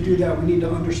order to do that, we need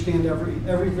to understand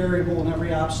every variable and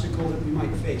every obstacle that we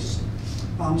might face.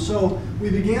 So we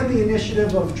began the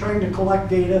initiative of trying to collect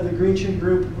data. The Green Tree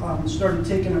Group started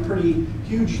taking a pretty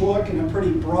huge look and a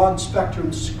pretty broad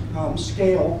spectrum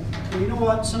scale. And you know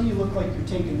what? Some of you look like you're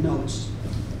taking notes.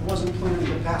 I wasn't planning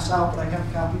to pass out, but I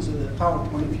have copies of the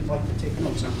PowerPoint if you'd like to take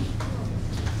notes on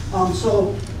it.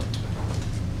 So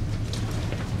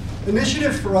the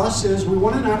initiative for us is we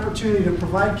want an opportunity to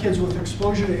provide kids with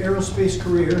exposure to aerospace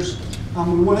careers.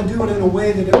 We want to do it in a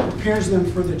way that it prepares them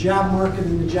for the job market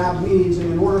and the job needs,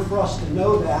 and in order for us to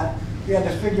know that, we had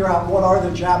to figure out what are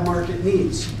the job market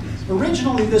needs.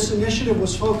 Originally, this initiative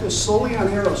was focused solely on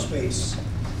aerospace,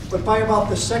 but by about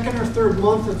the 2nd or 3rd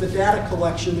month of the data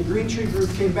collection, the Green Tree Group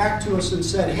came back to us and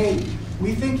said, hey,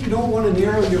 we think you don't want to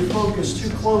narrow your focus too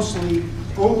closely,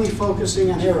 only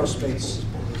focusing on aerospace.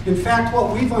 In fact,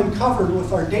 what we've uncovered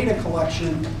with our data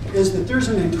collection is that there's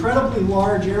an incredibly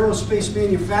large aerospace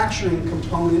manufacturing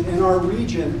component in our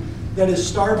region that is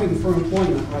starving for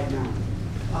employment right now.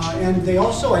 And they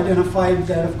also identified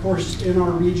that, of course, in our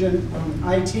region,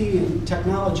 IT and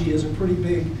technology is a pretty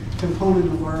big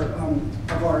component of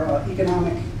our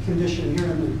economic condition here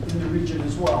in the region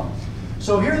as well.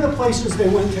 So here are the places they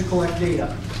went to collect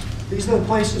data. These are the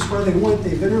places where they went.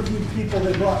 They've interviewed people.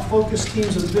 They brought focus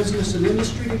teams of business and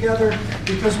industry together,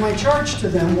 because my charge to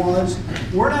them was,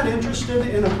 we're not interested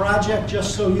in a project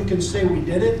just so you can say we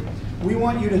did it. We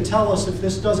want you to tell us if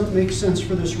this doesn't make sense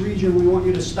for this region. We want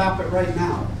you to stop it right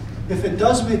now. If it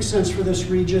does make sense for this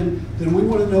region, then we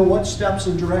want to know what steps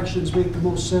and directions make the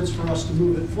most sense for us to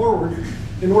move it forward.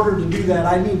 In order to do that,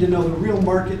 I need to know the real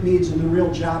market needs and the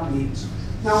real job needs.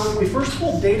 Now, when we first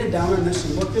pulled data down on this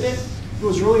and looked at it, it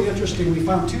was really interesting. We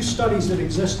found 2 studies that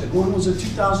existed. One was a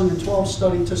 2012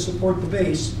 study to support the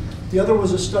base. The other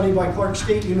was a study by Clark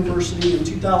State University in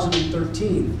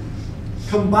 2013.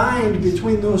 Combined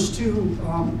between those 2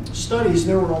 studies,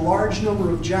 there were a large number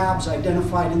of jobs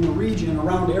identified in the region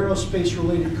around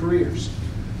aerospace-related careers.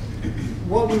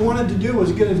 What we wanted to do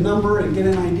was get a number and get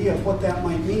an idea of what that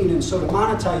might mean. And so to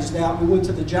monetize that, we went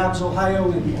to the Jobs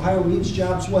Ohio and Ohio Needs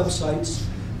Jobs websites,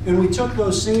 and we took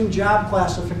those same job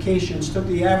classifications, took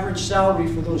the average salary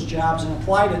for those jobs and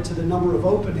applied it to the number of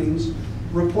openings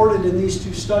reported in these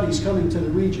 2 studies coming to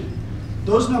the region.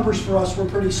 Those numbers for us were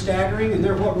pretty staggering, and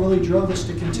they're what really drove us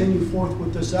to continue forth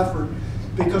with this effort,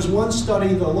 because one study,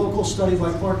 the local study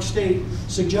by Clark State,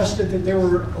 suggested that there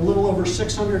were a little over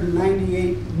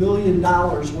 $698 million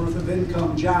worth of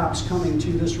income jobs coming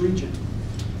to this region.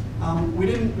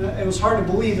 It was hard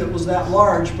to believe it was that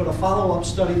large, but a follow-up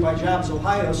study by Jobs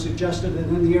Ohio suggested that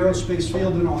in the aerospace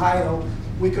field in Ohio,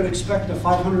 we could expect a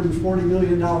 $540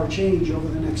 million change over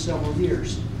the next several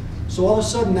years. So all of a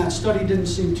sudden, that study didn't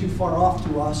seem too far off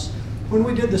to us. When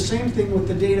we did the same thing with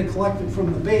the data collected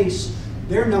from the base,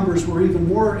 their numbers were even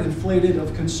more inflated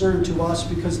of concern to us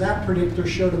because that predictor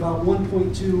showed about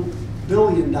 $1.2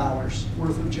 billion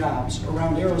worth of jobs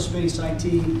around aerospace IT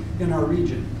in our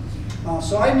region.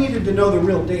 So I needed to know the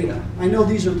real data. I know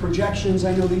these are projections.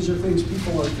 I know these are things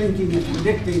people are thinking and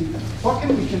predicting. What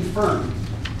can we confirm?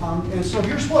 And so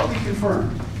here's what we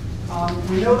confirmed.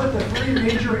 We know that the three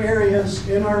major areas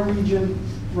in our region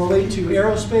relate to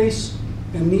aerospace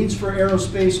and needs for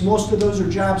aerospace. Most of those are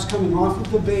jobs coming off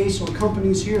of the base or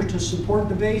companies here to support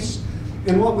the base.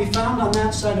 And what we found on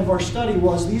that side of our study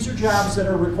was these are jobs that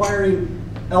are requiring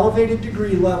elevated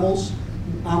degree levels.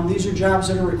 These are jobs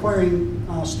that are requiring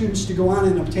students to go on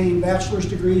and obtain bachelor's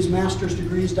degrees, master's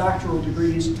degrees, doctoral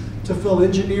degrees to fill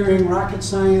engineering, rocket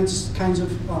science kinds of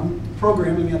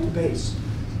programming at the base.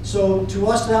 So to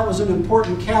us that was an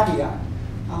important caveat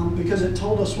because it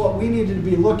told us what we needed to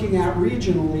be looking at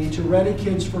regionally to ready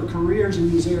kids for careers in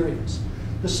these areas.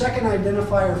 The second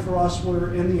identifier for us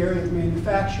were in the area of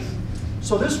manufacturing.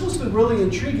 So this was the really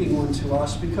intriguing one to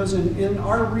us because in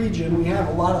our region we have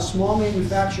a lot of small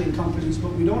manufacturing companies,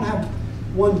 but we don't have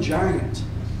one giant.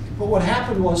 But what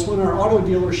happened was when our auto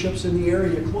dealerships in the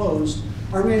area closed,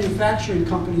 our manufacturing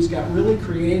companies got really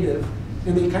creative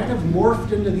and they kind of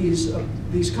morphed into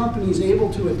these companies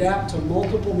able to adapt to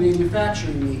multiple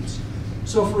manufacturing needs.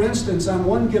 So for instance, on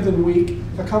one given week,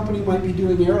 a company might be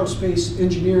doing aerospace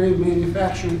engineering,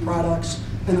 manufacturing products,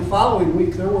 and the following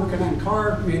week they're working on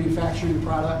car manufacturing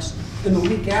products. And the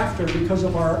week after, because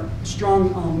of our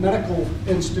strong medical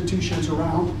institutions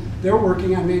around, they're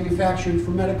working on manufacturing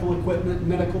for medical equipment and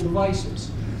medical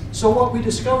devices. So what we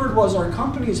discovered was our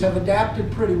companies have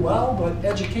adapted pretty well, but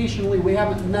educationally we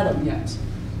haven't met them yet.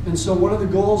 And so one of the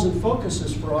goals and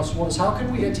focuses for us was how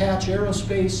can we attach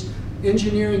aerospace,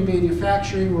 engineering,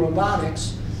 manufacturing,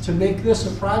 robotics to make this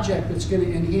a project that's going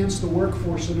to enhance the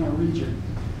workforce in our region.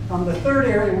 The third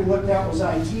area we looked at was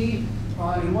IT.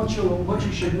 And what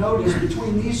you should note is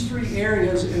between these three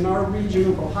areas in our region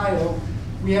of Ohio,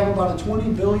 we have about a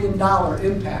 $20 billion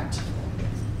impact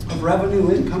of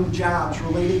revenue, income, jobs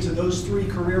related to those three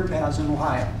career paths in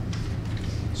Ohio.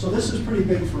 So this is pretty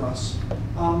big for us.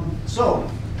 So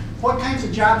what kinds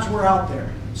of jobs were out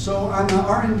there? So on the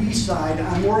R&D side,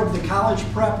 on more of the college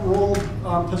prep role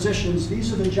positions,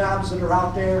 these are the jobs that are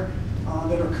out there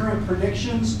that are current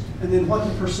predictions, and then what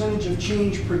the percentage of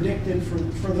change predicted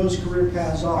for those career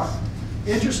paths are.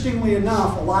 Interestingly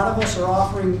enough, a lot of us are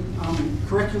offering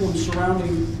curriculum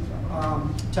surrounding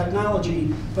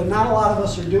technology, but not a lot of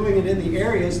us are doing it in the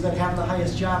areas that have the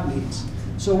highest job needs.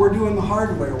 So we're doing the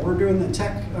hardware, we're doing the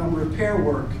tech repair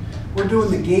work, we're doing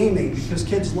the gaming because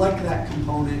kids like that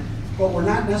component, but we're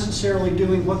not necessarily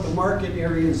doing what the market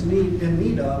areas in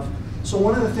need of. So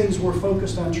one of the things we're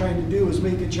focused on trying to do is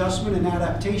make adjustment and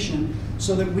adaptation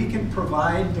so that we can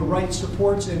provide the right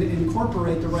supports and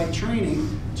incorporate the right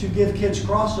training to give kids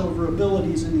crossover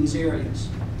abilities in these areas.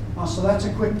 So that's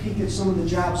a quick peek at some of the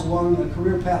jobs along the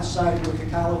career path side with the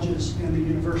colleges and the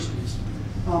universities.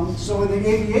 So in the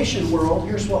aviation world,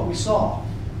 here's what we saw.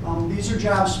 These are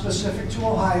jobs specific to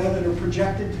Ohio that are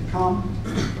projected to come.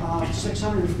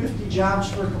 650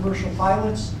 jobs for commercial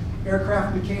pilots,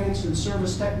 aircraft mechanics and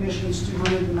service technicians,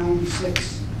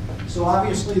 296. So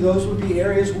obviously those would be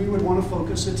areas we would want to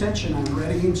focus attention on,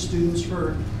 readying students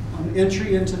for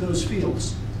entry into those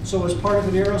fields. So as part of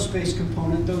an aerospace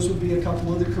component, those would be a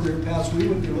couple of the career paths we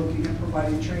would be looking at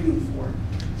providing training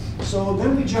for. So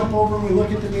then we jump over and we look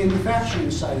at the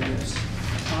manufacturing side of this.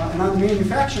 And on the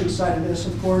manufacturing side of this,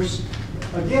 of course,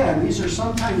 again, these are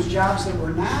sometimes jobs that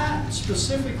we're not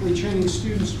specifically training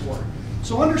students for.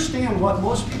 So understand what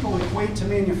most people equate to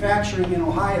manufacturing in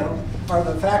Ohio are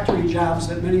the factory jobs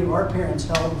that many of our parents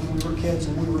held when we were kids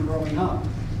and we were growing up.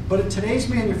 But today's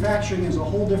manufacturing is a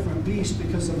whole different beast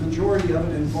because the majority of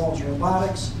it involves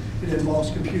robotics, it involves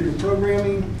computer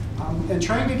programming, and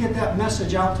trying to get that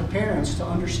message out to parents to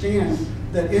understand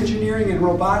that engineering and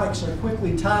robotics are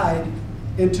quickly tied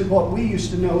into what we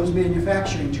used to know as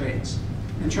manufacturing trades.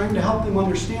 And trying to help them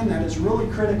understand that is really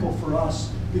critical for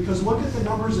us because look at the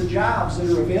numbers of jobs that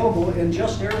are available in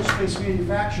just aerospace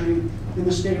manufacturing in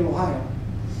the state of Ohio.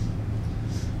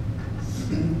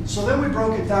 So then we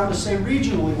broke it down to say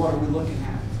regionally, what are we looking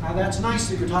at? Now that's nice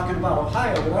that you're talking about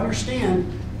Ohio, but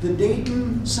understand the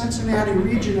Dayton, Cincinnati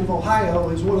region of Ohio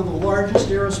is one of the largest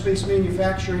aerospace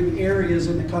manufacturing areas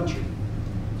in the country.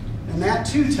 And that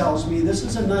too tells me this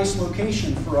is a nice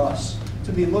location for us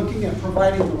to be looking at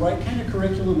providing the right kind of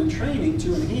curriculum and training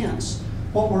to enhance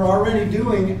what we're already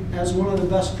doing as one of the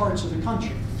best parts of the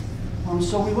country.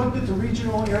 So we looked at the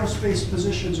regional aerospace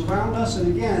positions around us,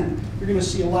 and again, you're going to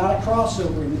see a lot of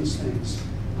crossover in these things.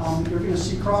 You're going to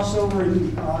see crossover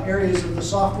in areas of the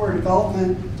software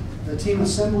development, the team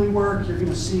assembly work. You're going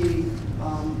to see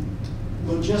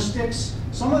logistics.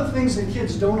 Some of the things that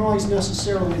kids don't always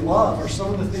necessarily love are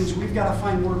some of the things we've got to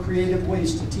find more creative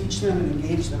ways to teach them and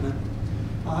engage them in.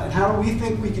 And how do we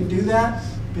think we can do that?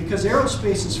 Because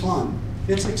aerospace is fun.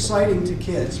 It's exciting to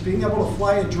kids. Being able to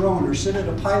fly a drone or sit at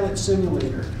a pilot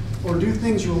simulator or do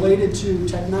things related to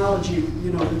technology,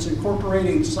 that's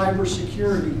incorporating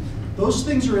cybersecurity, those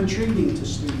things are intriguing to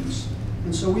students.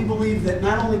 And so we believe that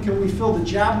not only can we fill the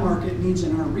job market needs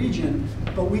in our region,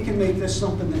 but we can make this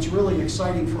something that's really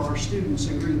exciting for our students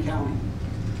in Greene County.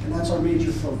 And that's our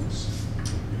major focus.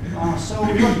 So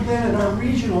we look then at our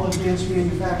regional advanced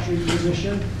manufacturing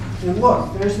position. And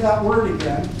look, there's that word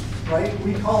again, right?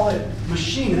 We call it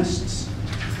machinists.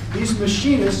 These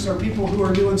machinists are people who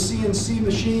are doing CNC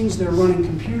machines. They're running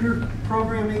computer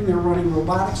programming. They're running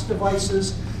robotics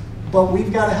devices. But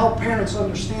we've got to help parents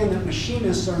understand that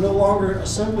machinists are no longer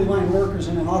assembly line workers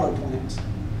in an auto plant.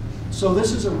 So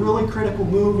this is a really critical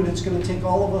move, and it's going to take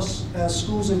all of us as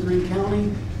schools in Greene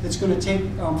County. It's going to take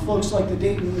folks like the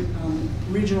Dayton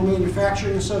Regional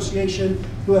Manufacturing Association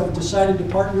who have decided to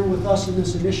partner with us in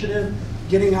this initiative,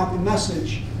 getting out the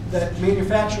message that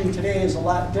manufacturing today is a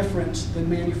lot different than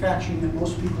manufacturing that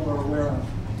most people are aware of.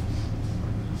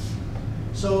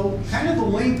 So kind of the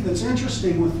link that's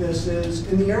interesting with this is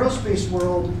in the aerospace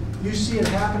world, you see it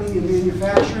happening in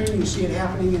manufacturing, you see it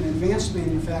happening in advanced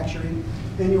manufacturing,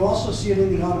 and you also see it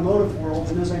in the automotive world.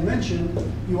 And as I mentioned,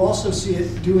 you also see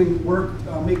it doing work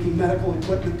making medical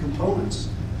equipment components.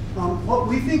 What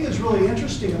we think is really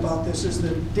interesting about this is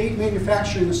the Dayton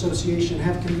Manufacturing Association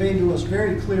have conveyed to us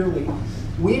very clearly,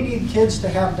 we need kids to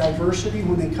have diversity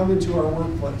when they come into our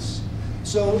workplace.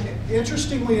 So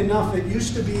interestingly enough, it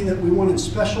used to be that we wanted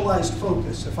specialized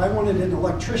focus. If I wanted an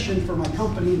electrician for my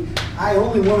company, I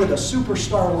only wanted a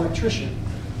superstar electrician.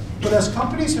 But as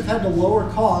companies have had to lower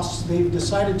costs, they've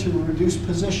decided to reduce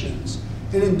positions.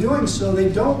 And in doing so, they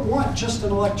don't want just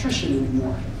an electrician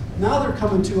anymore. Now they're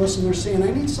coming to us and they're saying,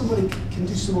 I need somebody who can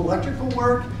do some electrical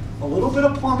work, a little bit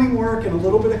of plumbing work, and a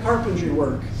little bit of carpentry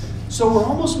work. So we're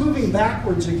almost moving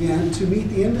backwards again to meet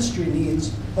the industry needs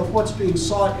of what's being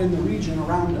sought in the region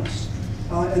around us.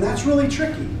 And that's really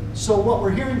tricky. So what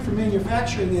we're hearing from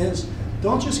manufacturing is,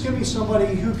 don't just give me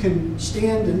somebody who can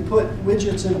stand and put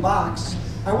widgets in a box.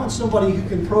 I want somebody who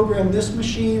can program this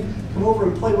machine, come over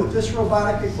and play with this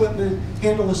robotic equipment,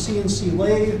 handle a CNC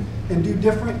lathe, and do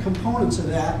different components of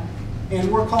that. And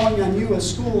we're calling on you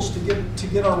as schools to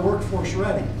get our workforce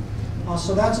ready.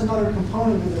 So that's another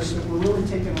component of this that we're really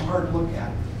taking a hard look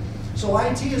at. So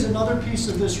IT is another piece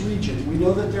of this region. We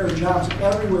know that there are jobs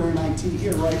everywhere in IT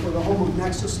here, right? We're the home of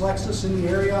Nexus, Lexus in the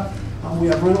area. We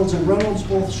have Reynolds and Reynolds,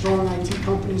 both strong IT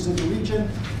companies in the region.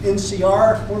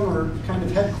 NCR, former kind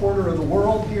of headquarter of the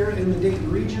world here in the Dayton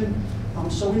region.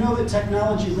 So we know that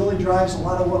technology really drives a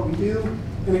lot of what we do.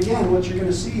 And again, what you're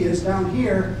going to see is down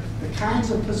here, the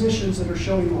kinds of positions that are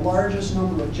showing the largest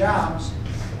number of jobs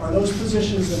are those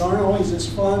positions that aren't always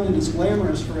as fun and as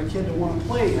glamorous for a kid to want to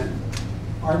play in.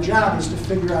 Our job is to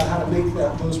figure out how to make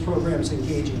those programs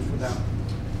engaging for them.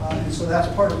 And so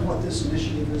that's part of what this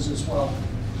initiative is as well.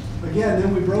 Again,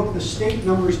 then we broke the state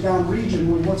numbers down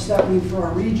region. What's that mean for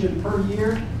our region per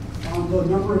year? The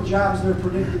number of jobs that are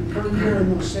predicted per year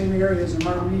in those same areas in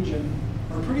our region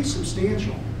are pretty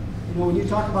substantial. When you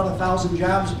talk about 1,000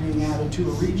 jobs being added to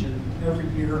a region every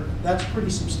year, that's pretty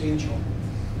substantial.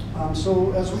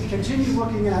 So as we continue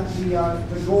looking at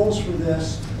the goals for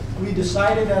this, we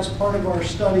decided as part of our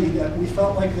study that we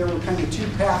felt like there were kind of two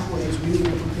pathways we needed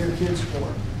to prepare kids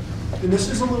for. And this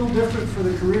is a little different for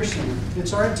the Career Center.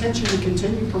 It's our intention to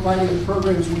continue providing the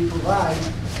programs we provide,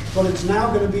 but it's now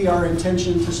going to be our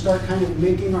intention to start kind of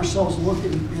making ourselves look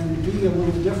and be a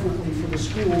little differently for the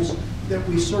schools that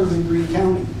we serve in Greene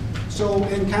County. So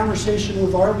in conversation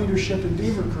with our leadership in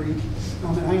Beavercreek,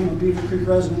 and I am a Beavercreek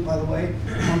resident, by the way,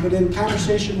 but in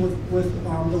conversation with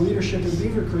the leadership in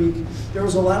Beavercreek, there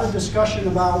was a lot of discussion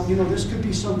about, this could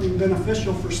be something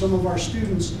beneficial for some of our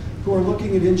students who are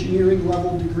looking at engineering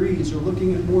level degrees or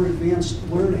looking at more advanced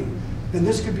learning. And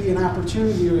this could be an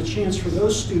opportunity or a chance for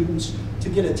those students to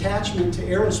get attachment to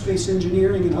aerospace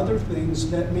engineering and other things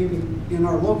that maybe in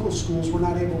our local schools we're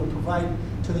not able to provide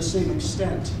to the same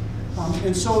extent.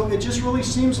 And so it just really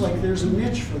seems like there's a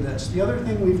niche for this. The other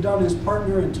thing we've done is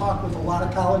partner and talk with a lot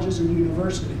of colleges and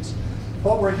universities.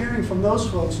 what we're hearing from those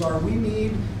folks are we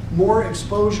need more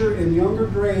exposure in younger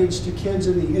grades to kids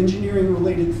in the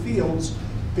engineering-related fields,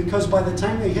 because by the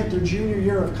time they hit their junior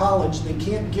year of college, they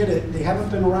can't get it, they haven't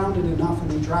been around it enough,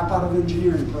 and they drop out of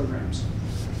engineering programs.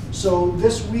 So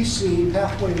this we see,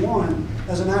 Pathway 1,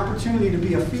 as an opportunity to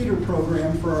be a feeder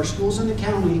program for our schools in the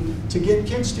county to get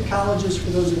kids to colleges for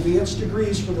those advanced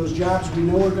degrees, for those jobs we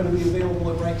know are going to be available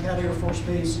at Wright-Patt Air Force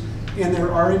Base and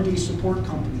their R&D support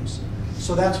companies.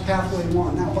 So that's Pathway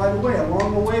 1. Now, by the way,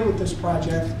 along the way with this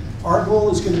project, our goal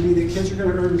is going to be that kids are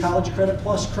going to earn College Credit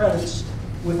Plus credits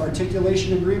with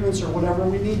articulation agreements or whatever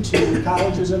we need to with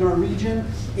colleges in our region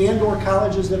and or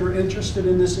colleges that are interested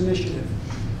in this initiative.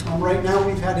 Right now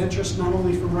we've had interest not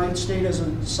only from Wright State as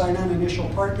a sign-on initial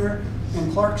partner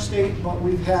and Clark State, but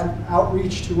we've had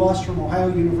outreach to us from Ohio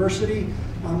University,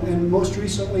 and most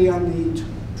recently on the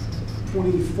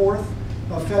 24th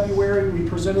of February we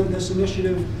presented this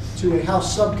initiative to a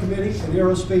House subcommittee, an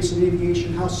Aerospace and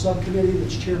Aviation House subcommittee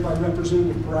that's chaired by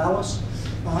Representative Morales.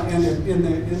 And in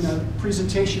the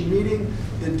presentation meeting,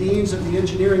 the deans of the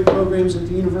engineering programs at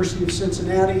the University of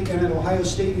Cincinnati and at Ohio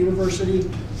State University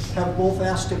have both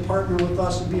asked to partner with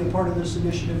us and be a part of this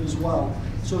initiative as well.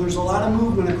 So there's a lot of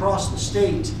movement across the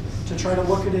state to try to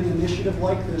look at an initiative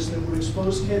like this that would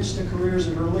expose kids to careers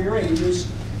at earlier ages,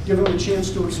 give them a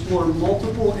chance to explore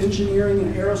multiple engineering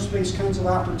and aerospace kinds of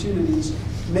opportunities,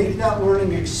 make that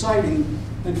learning exciting,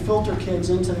 and filter kids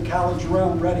into the college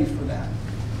realm ready for that.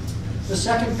 The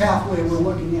second pathway we're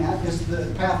looking at is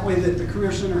the pathway that the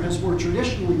Career Center has more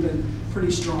traditionally been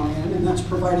pretty strong in, and that's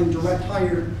providing direct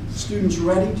hire students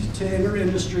ready to enter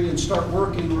industry and start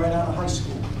working right out of high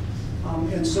school.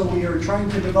 And so we are trying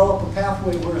to develop a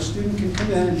pathway where a student can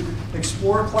come in,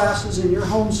 explore classes in your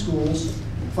home schools,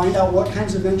 find out what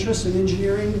kinds of interests in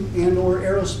engineering and or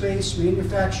aerospace,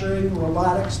 manufacturing,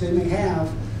 robotics they may have,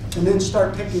 and then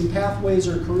start picking pathways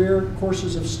or career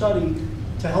courses of study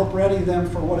to help ready them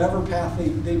for whatever path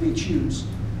they may choose.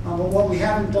 But what we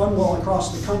haven't done well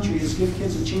across the country is give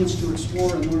kids a chance to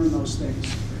explore and learn those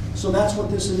things. So that's what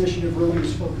this initiative really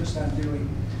is focused on doing.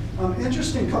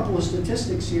 Interesting couple of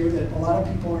statistics here that a lot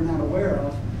of people are not aware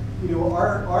of. You know,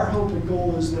 our hope and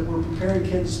goal is that we're preparing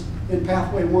kids in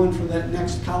Pathway 1 for that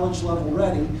next college level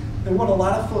ready. And what a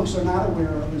lot of folks are not aware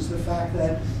of is the fact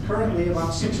that currently about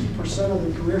 60% of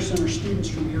the Career Center students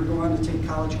from here go on to take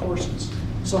college courses.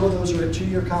 Some of those are at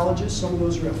 2-year colleges, some of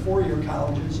those are at 4-year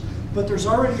colleges, but there's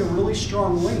already a really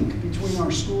strong link between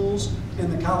our schools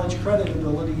and the college credit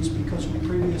abilities, because we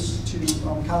previous to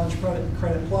College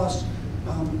Credit Plus,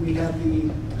 we had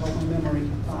the, help my memory,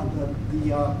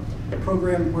 the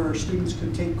program where students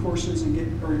could take courses and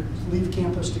get, or leave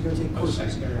campus to go take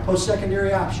courses.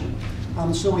 Post-secondary option.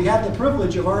 So we had the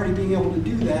privilege of already being able to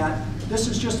do that. This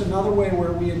is just another way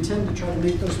where we intend to try to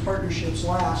make those partnerships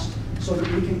last so that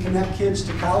we can connect kids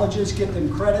to colleges, get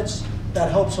them credits. That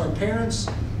helps our parents.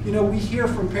 You know, we hear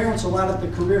from parents a lot at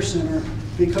the Career Center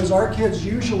because our kids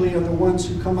usually are the ones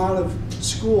who come out of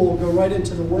school, go right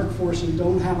into the workforce and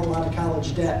don't have a lot of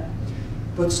college debt.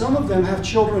 But some of them have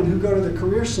children who go to the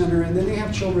Career Center, and then they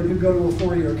have children who go to a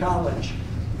 4-year college.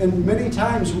 And many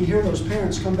times we hear those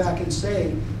parents come back and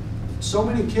say, so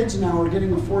many kids now are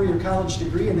getting a 4-year college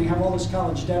degree and they have all this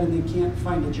college debt and they can't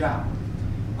find a job.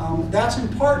 That's in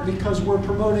part because we're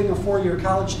promoting a 4-year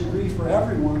college degree for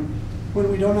everyone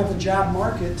when we don't have a job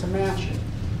market to match it.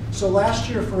 So last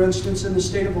year, for instance, in the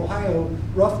state of Ohio,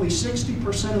 roughly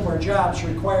 60% of our jobs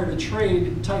required a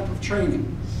trade type of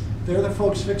training. They're the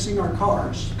folks fixing our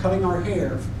cars, cutting our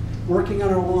hair, working on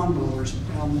our lawnmowers,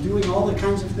 doing all the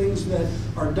kinds of things that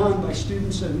are done by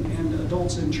students and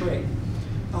adults in trade.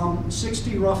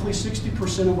 Roughly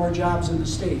 60% of our jobs in the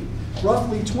state.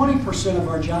 Roughly 20% of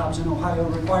our jobs in Ohio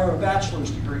require a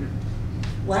bachelor's degree.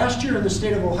 Last year in the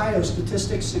state of Ohio,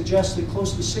 statistics suggest that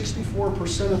close to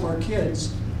 64% of our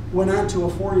kids went on to a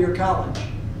 4-year college.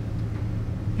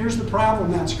 Here's the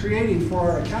problem that's creating for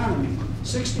our economy.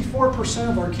 64%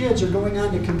 of our kids are going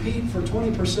on to compete for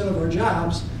 20% of our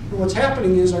jobs. And what's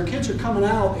happening is our kids are coming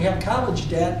out, they have college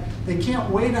debt, they can't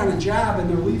wait on a job, and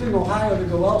they're leaving Ohio to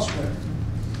go elsewhere.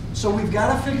 So we've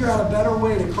got to figure out a better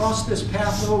way to cross this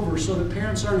path over so that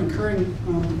parents aren't incurring,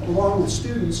 along with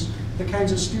students, the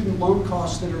kinds of student loan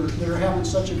costs that are having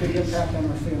such a big impact on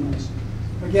our families.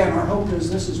 Again, our hope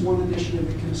is this is one initiative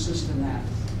that can assist in that.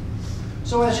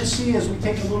 So as you see, as we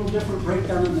take a little different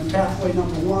breakdown in the pathway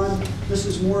number 1, this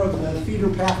is more of the feeder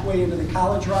pathway into the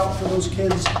college route for those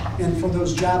kids and for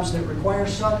those jobs that require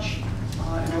such.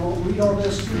 And I won't read all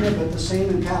this to you, but the same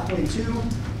in pathway 2,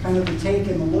 kind of the take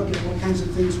and the look at what kinds of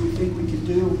things we think we could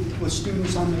do with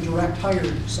students on the direct hire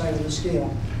side of the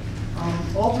scale.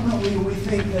 Ultimately, we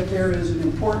think that there is an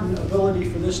important ability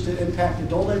for this to impact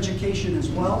adult education as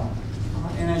well.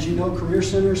 And as you know, Career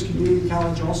Centers, community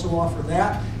college also offer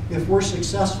that. If we're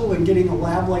successful in getting a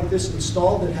lab like this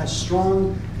installed that has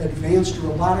strong advanced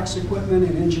robotics equipment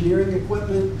and engineering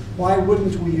equipment, why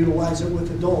wouldn't we utilize it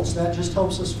with adults? That just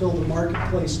helps us fill the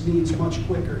marketplace needs much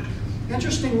quicker.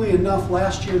 Interestingly enough,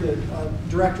 last year the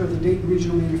director of the Dayton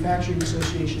Regional Manufacturing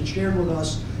Association shared with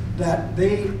us that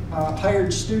they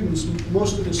hired students,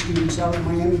 most of the students out at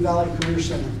Miami Valley Career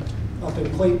Center up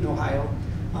in Clayton, Ohio.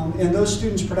 And those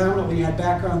students predominantly had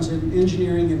backgrounds in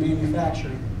engineering and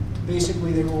manufacturing.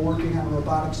 Basically, they were working on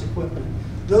robotics equipment.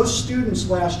 Those students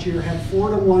last year had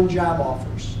 4-to-1 job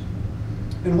offers.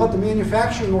 And what the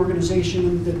manufacturing organization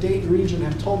in the Dayton region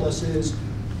have told us is,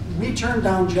 we turn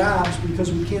down jobs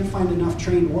because we can't find enough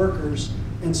trained workers,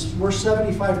 and we're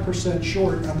 75%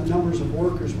 short on the numbers of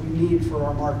workers we need for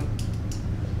our market.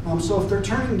 So if they're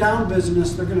turning down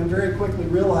business, they're going to very quickly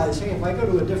realize, hey, if I go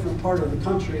to a different part of the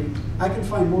country, I can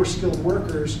find more skilled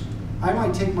workers. I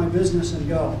might take my business and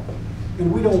go.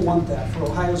 And we don't want that. For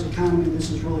Ohio's economy, this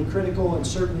is really critical, and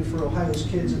certainly for Ohio's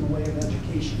kids in the way of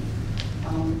education.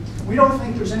 We don't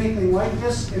think there's anything like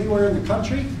this anywhere in the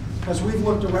country. As we've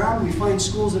looked around, we find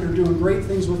schools that are doing great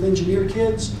things with engineer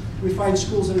kids. We find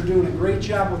schools that are doing a great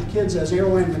job with kids as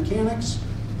airline mechanics.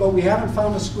 But we haven't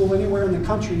found a school anywhere in the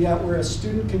country yet where a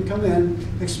student can come in,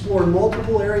 explore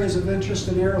multiple areas of interest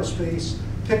in aerospace,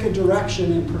 pick a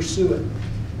direction, and pursue it.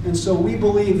 And so we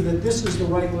believe that this is the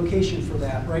right location for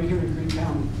that, right here in Greene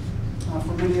County,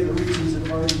 for many of the reasons that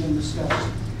have already been discussed.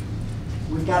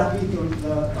 We've got to meet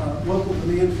the local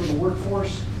demand for the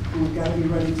workforce, and we've got to be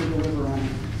ready to deliver on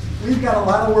it. We've got a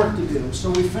lot of work to do.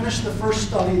 So we finished the first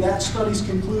study. That study's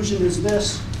conclusion is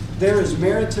this: there is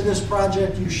merit to this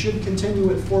project. You should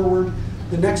continue it forward.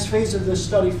 The next phase of this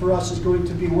study for us is going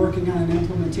to be working on an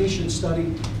implementation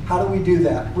study. How do we do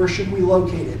that? Where should we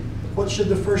locate it? What should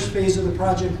the first phase of the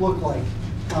project look like?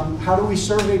 How do we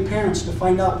survey parents to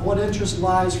find out what interest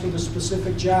lies for the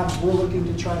specific jobs we're looking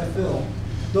to try to fill?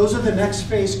 Those are the next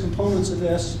phase components of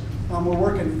this. We're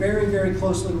working very, very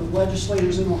closely with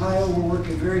legislators in Ohio. We're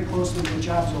working very closely with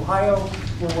Jobs Ohio.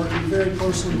 We're working very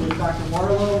closely with Dr.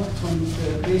 Marlowe from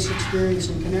the BASE Experience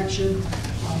and Connection.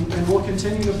 And we'll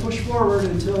continue to push forward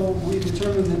until we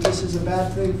determine that this is a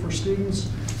bad thing for students,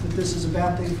 that this is a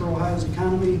bad thing for Ohio's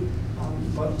economy.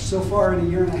 But so far, in a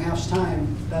year and a half's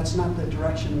time, that's not the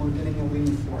direction we're getting a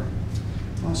lean for.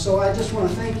 So I just want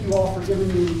to thank you all for giving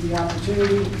me the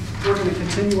opportunity. We're going to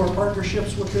continue our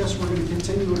partnerships with this. We're going to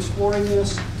continue exploring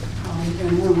this.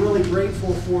 And we're really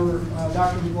grateful for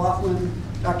Dr. McLaughlin,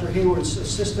 Dr. Hayward's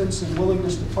assistance and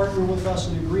willingness to partner with us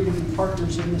and agree to be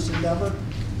partners in this endeavor.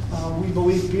 We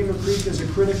believe Beavercreek is a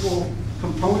critical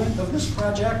component of this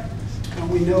project. And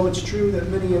we know it's true that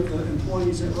many of the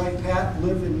employees at Wright Pat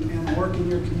live and work in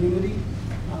your community.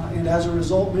 And as a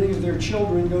result, many of their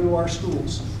children go to our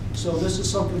schools. So this is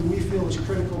something we feel is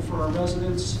critical for our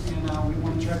residents, and we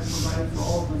want to try to provide it for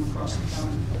all of them across the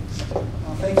county.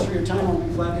 Thanks for your time. I'll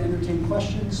be glad to entertain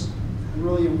questions. I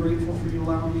really am grateful for you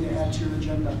allowing me to add to your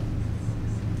agenda.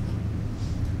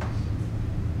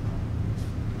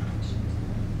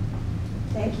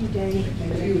 Thank you, Dave.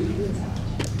 Thank you.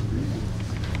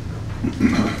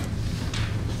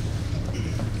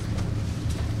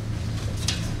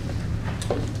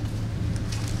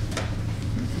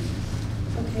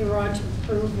 Okay, we're on to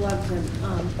approval of the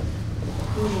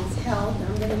meetings held.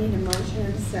 I'm going to need a motion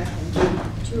and a second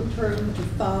to approve the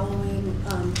following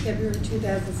February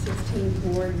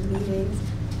 2016 board meetings.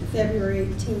 The February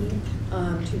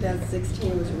 18th,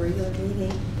 2016 was a regular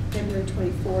meeting. February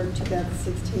 24th,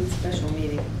 2016 special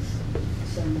meeting.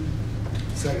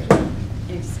 Second.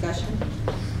 Any discussion?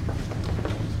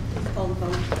 Please call the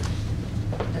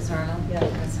vote. Ms. Arnold? Yes.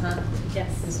 Ms. Hunt?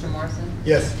 Yes. Mr. Morrison?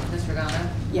 Yes. Ms. Regano?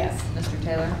 Yes. Mr.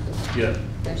 Taylor? Yes.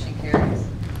 Motion carries.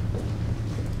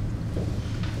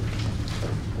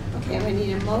 Okay, I'm going to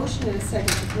need a motion and a second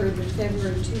to approve the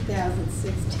February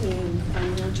 2016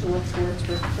 financial reports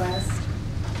request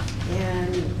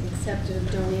and accepted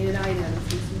of donated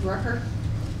items. Mrs. Rucker?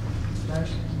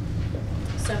 Motion.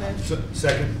 So moved.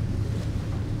 Second.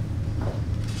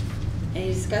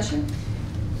 Any discussion?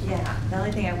 Yeah, the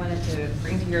only thing I wanted to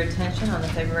bring to your attention on the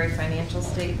February financial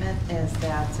statement is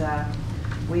that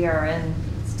we are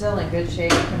still in good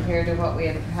shape compared to what we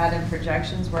have had in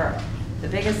projections. The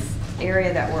biggest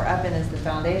area that we're up in is the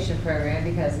foundation program,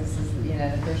 because this is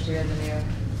the first year of the new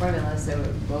formula, so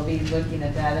we'll be looking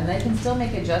at that. And they can still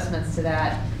make adjustments to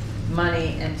that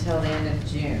money until the end of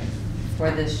June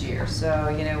for this year. So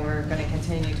we're going to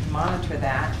continue to monitor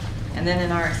that. And then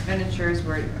in our expenditures,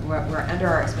 we're under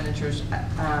our expenditures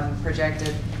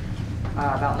projected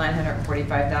about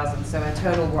 $945,000. So in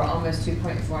total, we're almost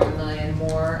 $2.4 million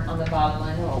more on the bottom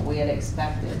line than what we had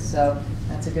expected. So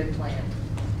that's a good plan.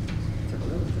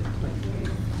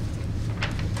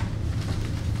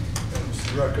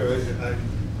 Mr. Rucker, I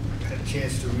had a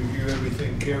chance to review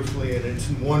everything carefully, and it's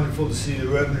wonderful to see the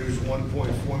revenues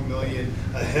 1.4 million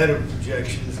ahead of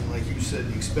projections, and like you said,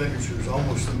 the expenditures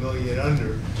almost $1 million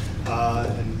under.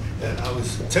 And I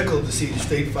was tickled to see the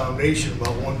state foundation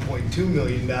about $1.2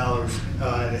 million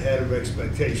ahead of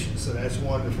expectations. So that's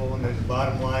wonderful. And then the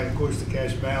bottom line, of course, the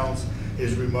cash balance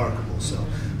is remarkable. So,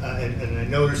 and I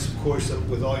noticed, of course, that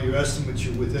with all your estimates,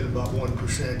 you're within about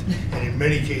 1%, and in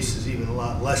many cases, even a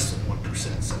lot less than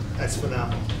 1%. So that's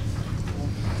phenomenal.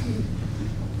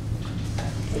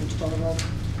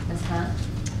 Ms. Hunt?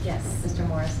 Yes. Mr.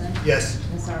 Morrison? Yes.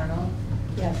 Ms. Arnold?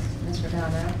 Yes. Ms.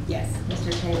 Regano? Yes.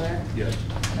 Mr. Taylor? Yes.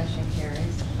 Motion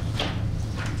carries.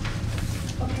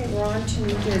 Okay, we're on to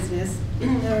new business. I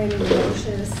need a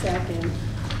motion and a second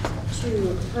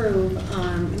to approve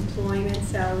employment,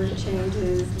 salary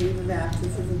changes, leave of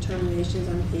absences, and terminations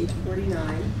on page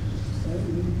 49.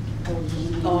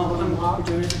 Oh, we're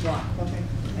doing it in block. Okay.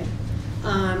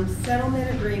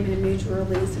 Settlement agreement and mutual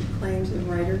release of claims of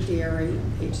Ryder Dairy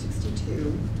on page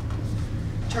 62.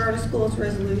 Charter schools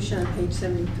resolution on page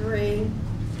 73.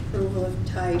 Approval of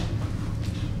type.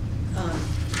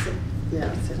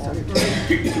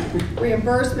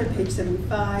 Reimbursement, page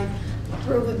 75.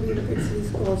 Approval of Beavercreek City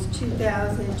Schools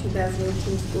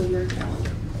 2000-2018 school year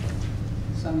calendar.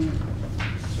 Some.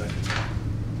 Second.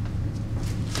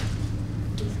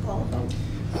 Please call a vote.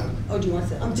 Oh, do you want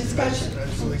to say, discussion?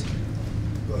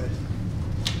 Go ahead.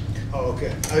 Oh,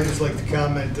 okay. I'd just like to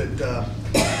comment that,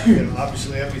 you know,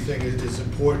 obviously everything is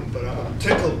important, but I'm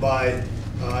tickled by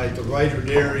the Ryder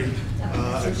Dairy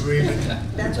agreement.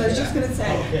 That's what I was just going to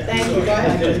say. Okay. Thank you. Go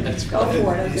ahead. Go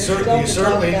for it. You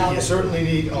certainly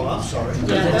need, oh, I'm sorry.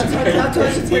 Yeah, that's what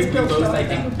I should We say. both, I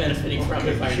think, are benefiting from it,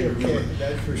 if I remember. Okay,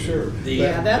 that's for sure.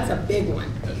 Yeah, that's a big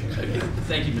one. Okay.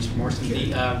 Thank you, Mr. Morrison.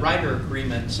 The Ryder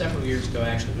agreement several years ago,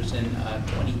 actually, was in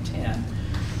 2010.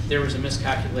 There was a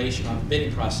miscalculation on the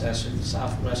bidding process in the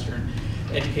Southwestern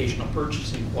Educational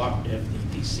Purchasing Cooperative,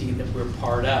 the EPC, that we're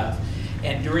part of.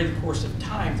 And during the course of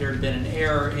time, there had been an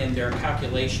error in their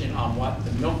calculation on what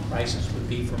the milk prices would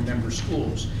be for member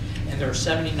schools. And there are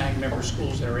 79 member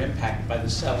schools that are impacted by the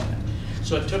settlement.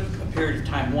 So it took a period of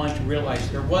time, one, to realize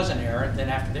there was an error, and then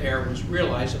after the error was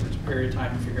realized, it was a period of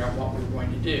time to figure out what we were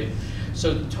going to do.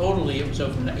 So totally, it was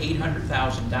over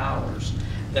 $800,000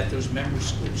 that those member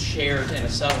schools shared in a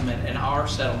settlement, and our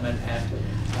settlement at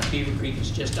Beavercreek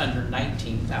is just under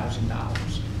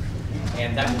 $19,000.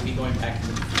 And that will be going back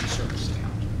into the food service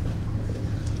account.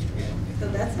 So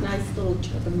that's a nice little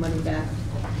chunk of money back.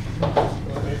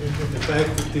 And the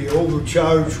fact that the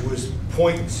overcharge was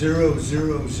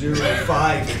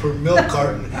 .0005 per milk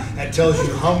carton, that tells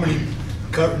you how many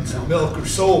cartons of milk are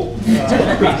sold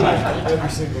every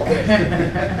single day.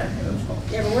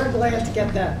 Yeah, but we're glad to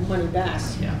get that money back.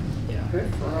 Yeah, yeah. Good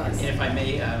for us. And if I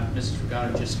may, Mrs.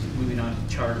 Regano, just moving on to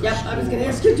charter. Yep, I was going to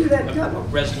ask you to do that.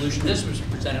 Resolution. This was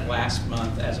presented last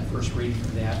month as a first reading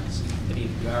from the Advocacy Committee.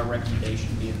 Our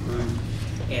recommendation be approved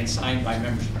and signed by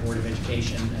members of the Board of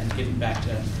Education and given back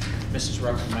to Mrs.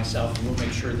 Rucker and myself, and we'll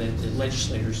make sure that the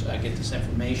legislators get this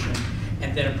information.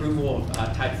 And then approval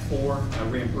of type 4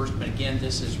 reimbursement. Again,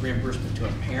 this is reimbursement to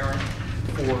a parent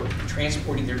for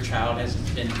transporting their child as it's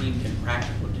been deemed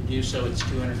impractical to do so. It's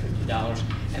 $250.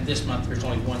 And this month, there's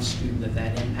only one student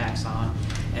that impacts on.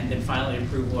 And then finally,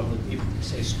 approval of the Beavercreek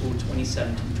State School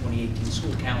 2017-2018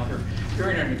 school calendar.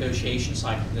 During our negotiation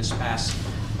cycle this past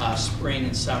spring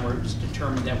and summer, it was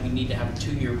determined that we need to have a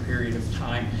 2-year period of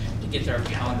time to get our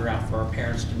calendar out for our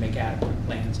parents to make adequate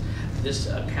plans. This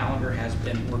calendar has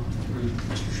been worked through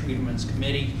Mr. Schmiedeman's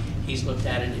committee. He's looked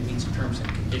at it. It meets the terms and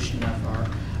conditions of our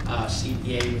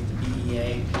CPA with the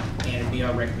BEA, and it'd be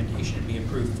our recommendation to be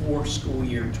approved for school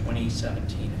year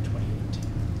 2017 and 2018.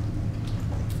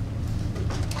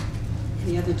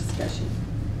 Any other discussion?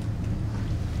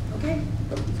 Okay.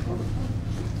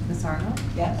 Ms. Arnold?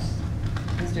 Yes.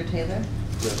 Mr. Taylor?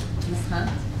 Yes. Ms. Hunt?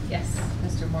 Yes.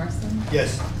 Mr. Morrison?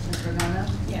 Yes. Ms. Regano?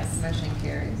 Yes. Motion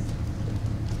carries.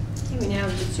 Okay, we now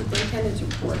have the superintendent's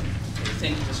report.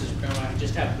 Thank you, Mrs. Regano. I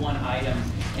just have one item,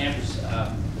 and it was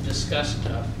discussed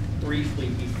briefly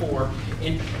before.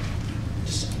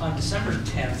 On December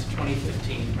 10th,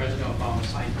 2015, President Obama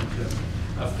signed into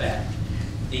effect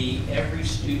the Every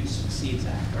Student Succeeds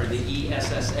Act, or the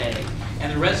ESSA.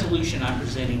 And the resolution I'm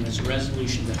presenting is a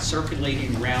resolution that's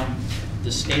circulating around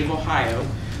the state of Ohio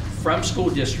from school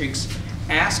districts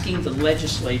asking the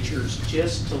legislatures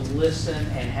just to listen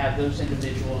and have those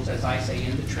individuals, as I say,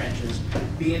 in the trenches,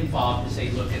 be involved as they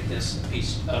look at this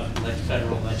piece of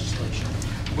federal legislation.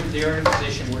 They're in a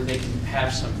position where they can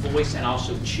have some voice and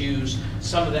also choose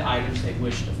some of the items they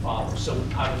wish to follow. So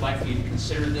I would like for you to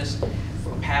consider this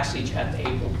for passage at the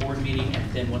April board meeting,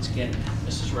 and then once again,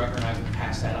 Mrs. Rucker and I would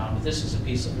pass that on. But this is a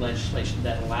piece of legislation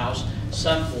that allows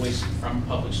some voice from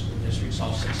public school districts,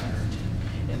 all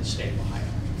 610 in the state of Ohio.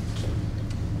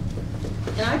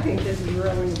 And I think this is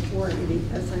really important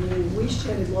because, I mean, we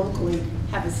should locally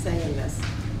have a say in this.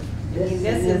 This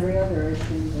and every other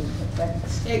issue that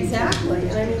affects. Exactly,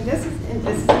 and I mean, this is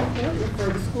important for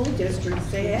the school district to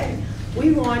say, hey,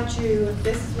 we want you, if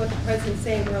this is what the president's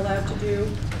saying we're allowed to do,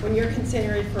 when you're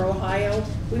considering for Ohio,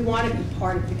 we want to be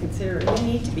part of the consideration. We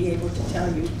need to be able to tell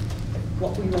you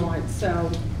what we want, so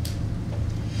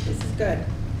this is good.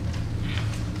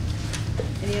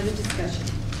 Any other discussion?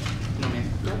 No, ma'am.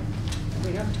 No?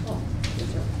 We don't talk.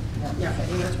 Is there? Yeah,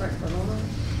 that's right, for a moment.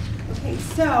 Okay,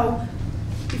 so,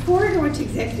 before we go into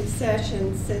executive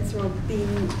session, since we'll be,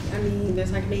 I mean,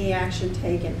 there's not going to be any action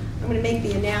taken, I'm going to make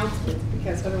the announcements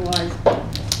because otherwise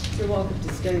you're welcome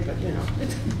to stay, but you know.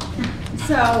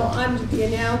 So the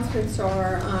announcements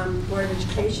are Board of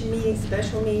Education meeting,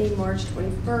 special meeting, March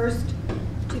 21st,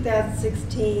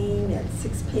 2016 at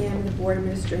 6 p.m. in the Board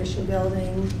Administration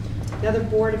Building. Another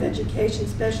Board of Education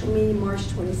special meeting, March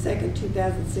 22nd,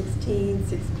 2016,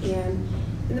 6 p.m.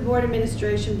 in the Board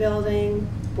Administration Building.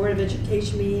 Board of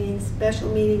Education meeting, special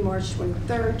meeting, March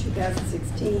 23rd,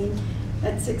 2016,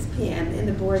 at 6 p.m. in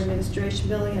the Board Administration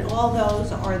Building. And all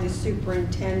those are the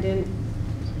superintendent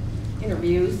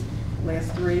interviews,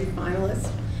 last 3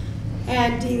 finalists.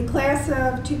 And the class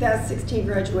of 2016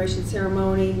 graduation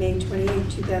ceremony, May 28,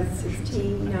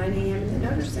 2016, 9 a.m. in the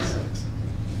Notice Center.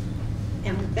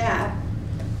 And with that,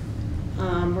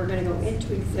 we're going to go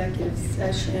into executive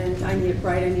session. I need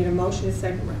a motion, a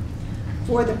second.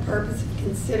 For the purpose of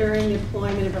considering the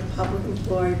employment of a public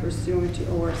employee pursuant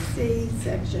to ORC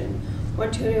Section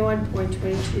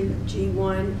 121.22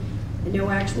 G1, and no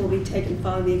action will be taken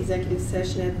following the executive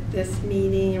session at this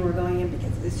meeting, and we're going in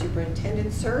because of the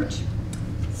superintendent search.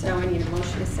 So I need a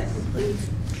motion, a second, please.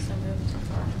 So moved.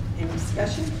 Any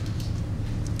discussion?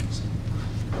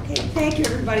 Okay, thank you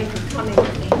everybody for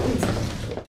coming.